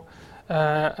now,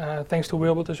 thanks to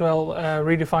Wilbert as well,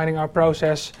 redefining our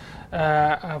process,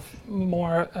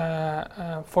 more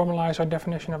formalize our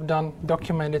definition of done,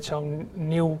 document it so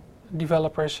new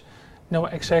developers know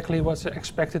exactly what's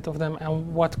expected of them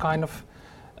and what kind of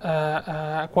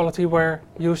quality we're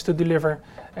used to deliver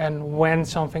and when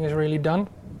something is really done.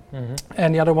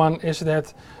 And the other one is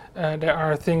that there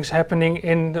are things happening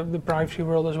in the privacy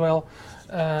world as well,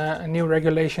 new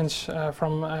regulations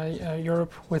from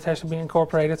Europe which has to be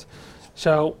incorporated.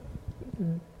 So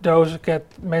those get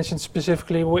mentioned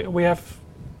specifically. We have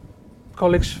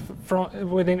colleagues from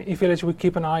within eVillage. We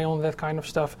keep an eye on that kind of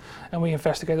stuff, and we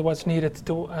investigate what's needed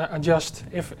to adjust,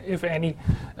 if any,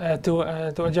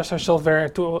 to adjust our software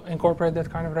to incorporate that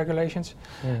kind of regulations.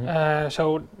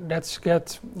 So that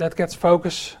gets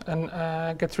focus and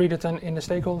gets treated in the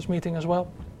stakeholders meeting as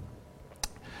well.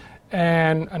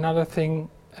 And another thing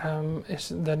is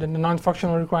the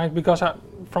non-functional requirements, because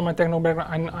from my technical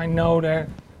background, I know that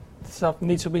stuff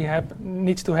needs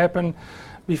to happen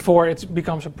before it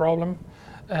becomes a problem,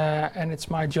 and it's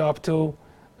my job to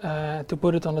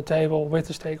put it on the table with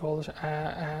the stakeholders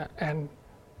and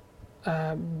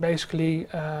basically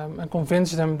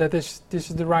convince them that this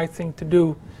is the right thing to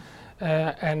do,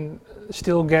 and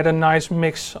still get a nice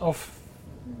mix of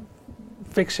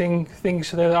fixing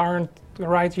things that aren't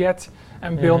right yet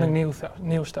and building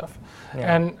new stuff.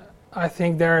 Yeah. And I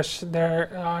think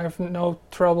I have no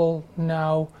trouble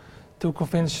now to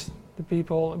convince the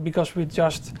people, because we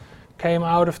just came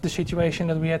out of the situation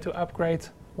that we had to upgrade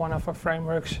one of our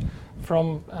frameworks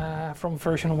from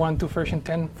version 1 to version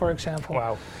 10, for example.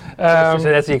 Wow. So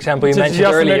that's the example you mentioned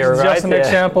earlier, right? Just an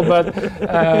example, but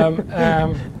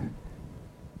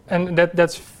and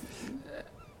that's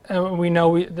we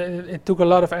know it took a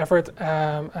lot of effort.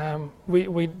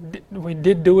 We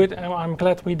did do it, and I'm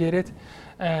glad we did it,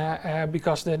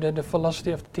 because the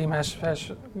velocity of the team has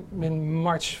been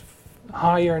much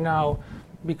higher now,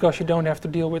 because you don't have to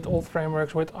deal with old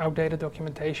frameworks, with outdated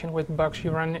documentation, with bugs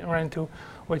you run into,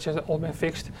 which has all been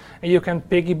fixed. And you can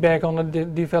piggyback on the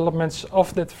developments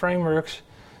of that frameworks,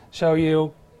 so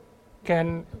you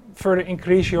can further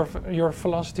increase your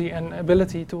velocity and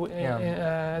ability to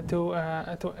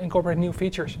incorporate new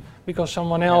features, because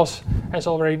someone else has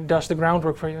already does the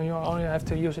groundwork for you. You only have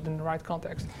to use it in the right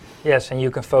context. Yes, and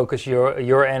you can focus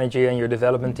your energy and your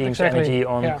development team's energy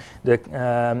on the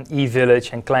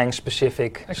eVillage and Clang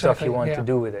specific stuff you want to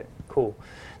do with it. Cool.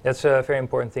 That's a very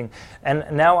important thing. And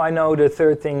now I know the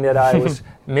third thing that I was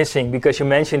missing, because you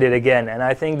mentioned it again. And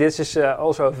I think this is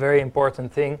also a very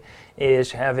important thing,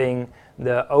 is having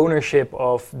the ownership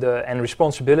of and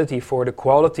responsibility for the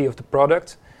quality of the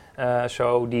product.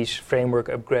 So these framework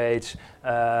upgrades,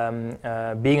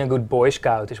 being a good Boy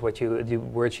Scout is the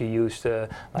words you used.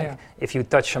 If you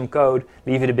touch some code,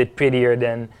 leave it a bit prettier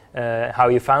than how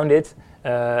you found it.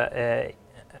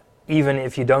 Even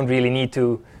if you don't really need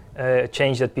to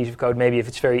change that piece of code, maybe if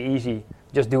it's very easy,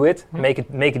 just do it, make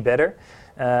it better.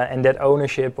 And that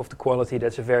ownership of the quality,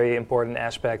 that's a very important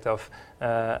aspect of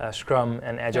Scrum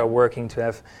and Agile working, to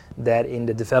have that in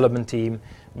the development team.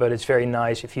 But it's very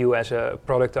nice if you, as a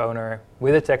product owner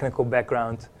with a technical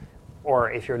background,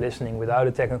 or if you're listening without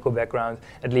a technical background,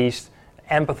 at least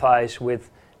empathize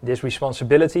with this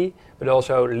responsibility, but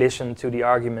also listen to the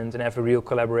argument and have a real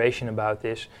collaboration about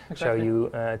this. Exactly. So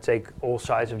you take all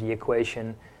sides of the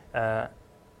equation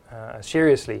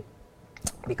seriously.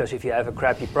 Because if you have a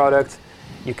crappy product,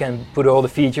 you can put all the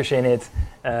features in it,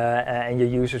 and your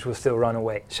users will still run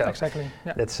away. So exactly,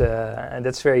 that's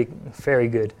very, very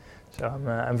good. So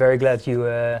I'm very glad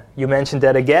you mentioned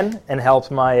that again and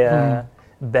helped my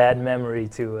bad memory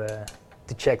to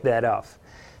check that off.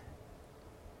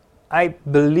 I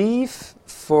believe,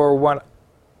 for what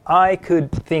I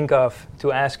could think of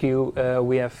to ask you,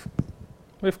 we've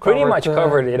pretty much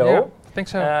covered it all. Yeah, I think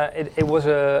so. It was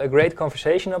a great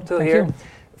conversation up till here. You.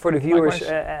 For the viewers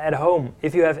at home,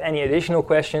 if you have any additional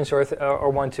questions or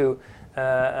want to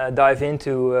dive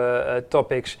into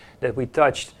topics that we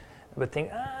touched, but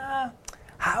think,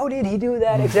 how did he do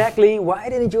that exactly? Why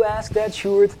didn't you ask that,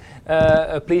 Sjoerd?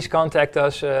 Please contact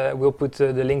us. We'll put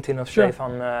the LinkedIn of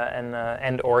Stefan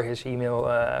and or his email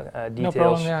details. No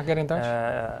problem, get in touch.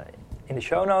 In the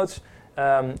show notes.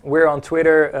 We're on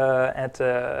Twitter at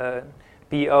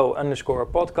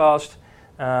PO_podcast.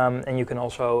 And you can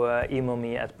also email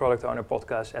me at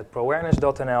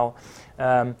productownerpodcast@proawareness.nl.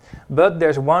 But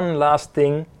there's one last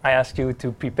thing I asked you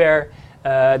to prepare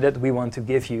that we want to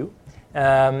give you.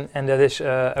 And that is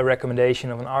a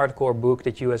recommendation of an article or book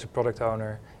that you as a product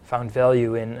owner found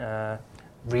value in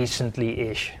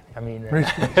recently-ish. I mean,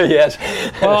 yes.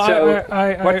 Well, so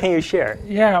what can you share?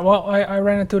 Yeah, well, I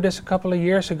ran into this a couple of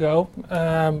years ago,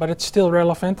 but it's still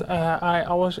relevant. I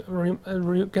always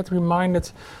get reminded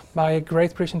by a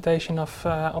great presentation of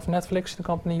Netflix, the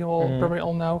company you all probably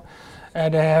all know.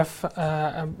 They have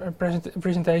a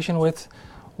presentation with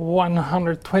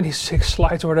 126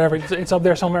 slides or whatever. It's up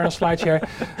there somewhere on SlideShare.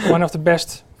 One of the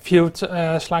best viewed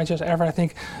slideshows ever, I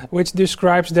think, which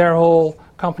describes their whole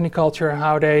company culture,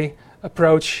 how they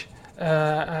approach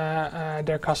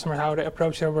their customers, how they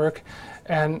approach their work.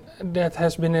 And that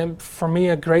has been, for me,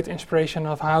 a great inspiration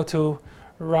of how to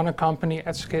run a company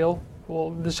at scale.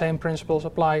 Well, the same principles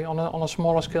apply on a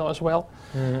smaller scale as well.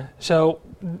 So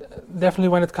definitely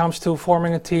when it comes to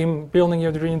forming a team, building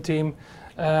your dream team,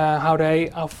 how they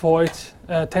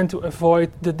tend to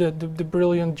avoid the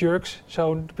brilliant jerks,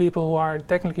 so the people who are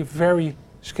technically very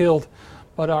skilled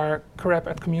but are crap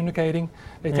at communicating,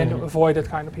 they tend to avoid that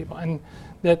kind of people. And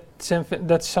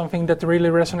that's something that really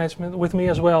resonates with me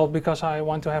as well, because I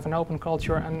want to have an open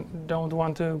culture and don't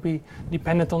want to be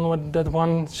dependent on that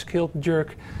one skilled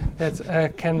jerk that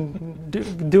can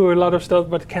do a lot of stuff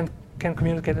but can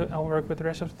communicate and work with the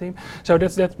rest of the team. So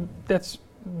that's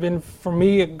been for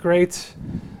me a great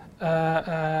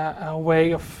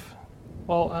way of,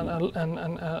 well,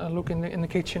 a look in the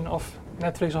kitchen of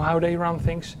Netflix on how they run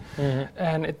things,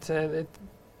 and it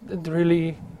it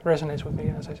really resonates with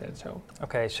me, as I said. So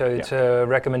Okay, so it's a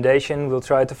recommendation. We'll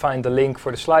try to find the link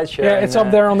for the SlideShare. yeah, it's up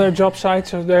there on their job site.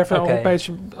 So they have a Okay.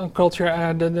 page on culture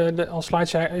and on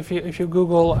SlideShare. If you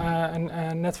Google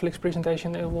a Netflix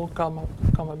presentation, it will come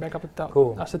back up at top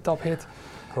as the top hit.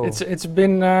 Cool. It's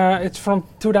been it's from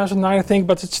 2009, I think,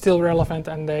 but it's still relevant,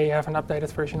 and they have an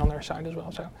updated version on their site as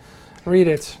well. So read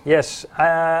it. Yes,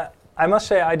 I must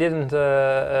say I didn't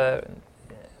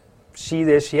see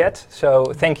this yet,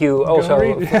 so thank you also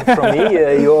from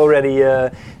me. You already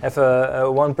have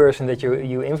one person that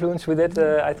you influence with it,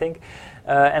 I think,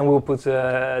 and we'll put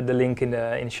the link in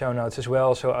the show notes as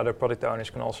well, so other product owners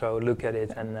can also look at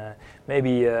it and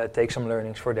maybe take some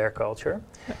learnings for their culture.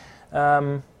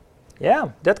 Yeah,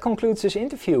 that concludes this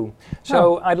interview.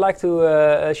 So I'd like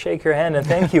to shake your hand and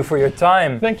thank you for your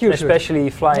time. Thank you, especially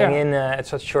flying in at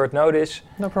such short notice.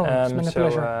 No problem. It's been a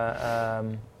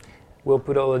pleasure. We'll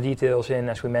put all the details in,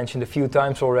 as we mentioned a few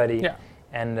times already. Yeah.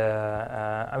 And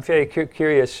I'm very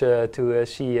curious to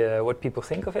see what people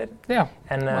think of it. Yeah.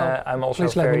 And I'm also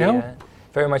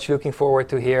very much looking forward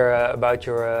to hear about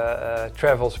your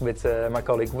travels with my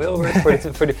colleague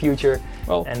Wilbert for the future.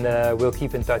 Well, and we'll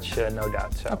keep in touch, no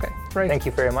doubt. So okay, great. Thank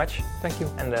you very much. Thank you.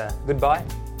 And goodbye.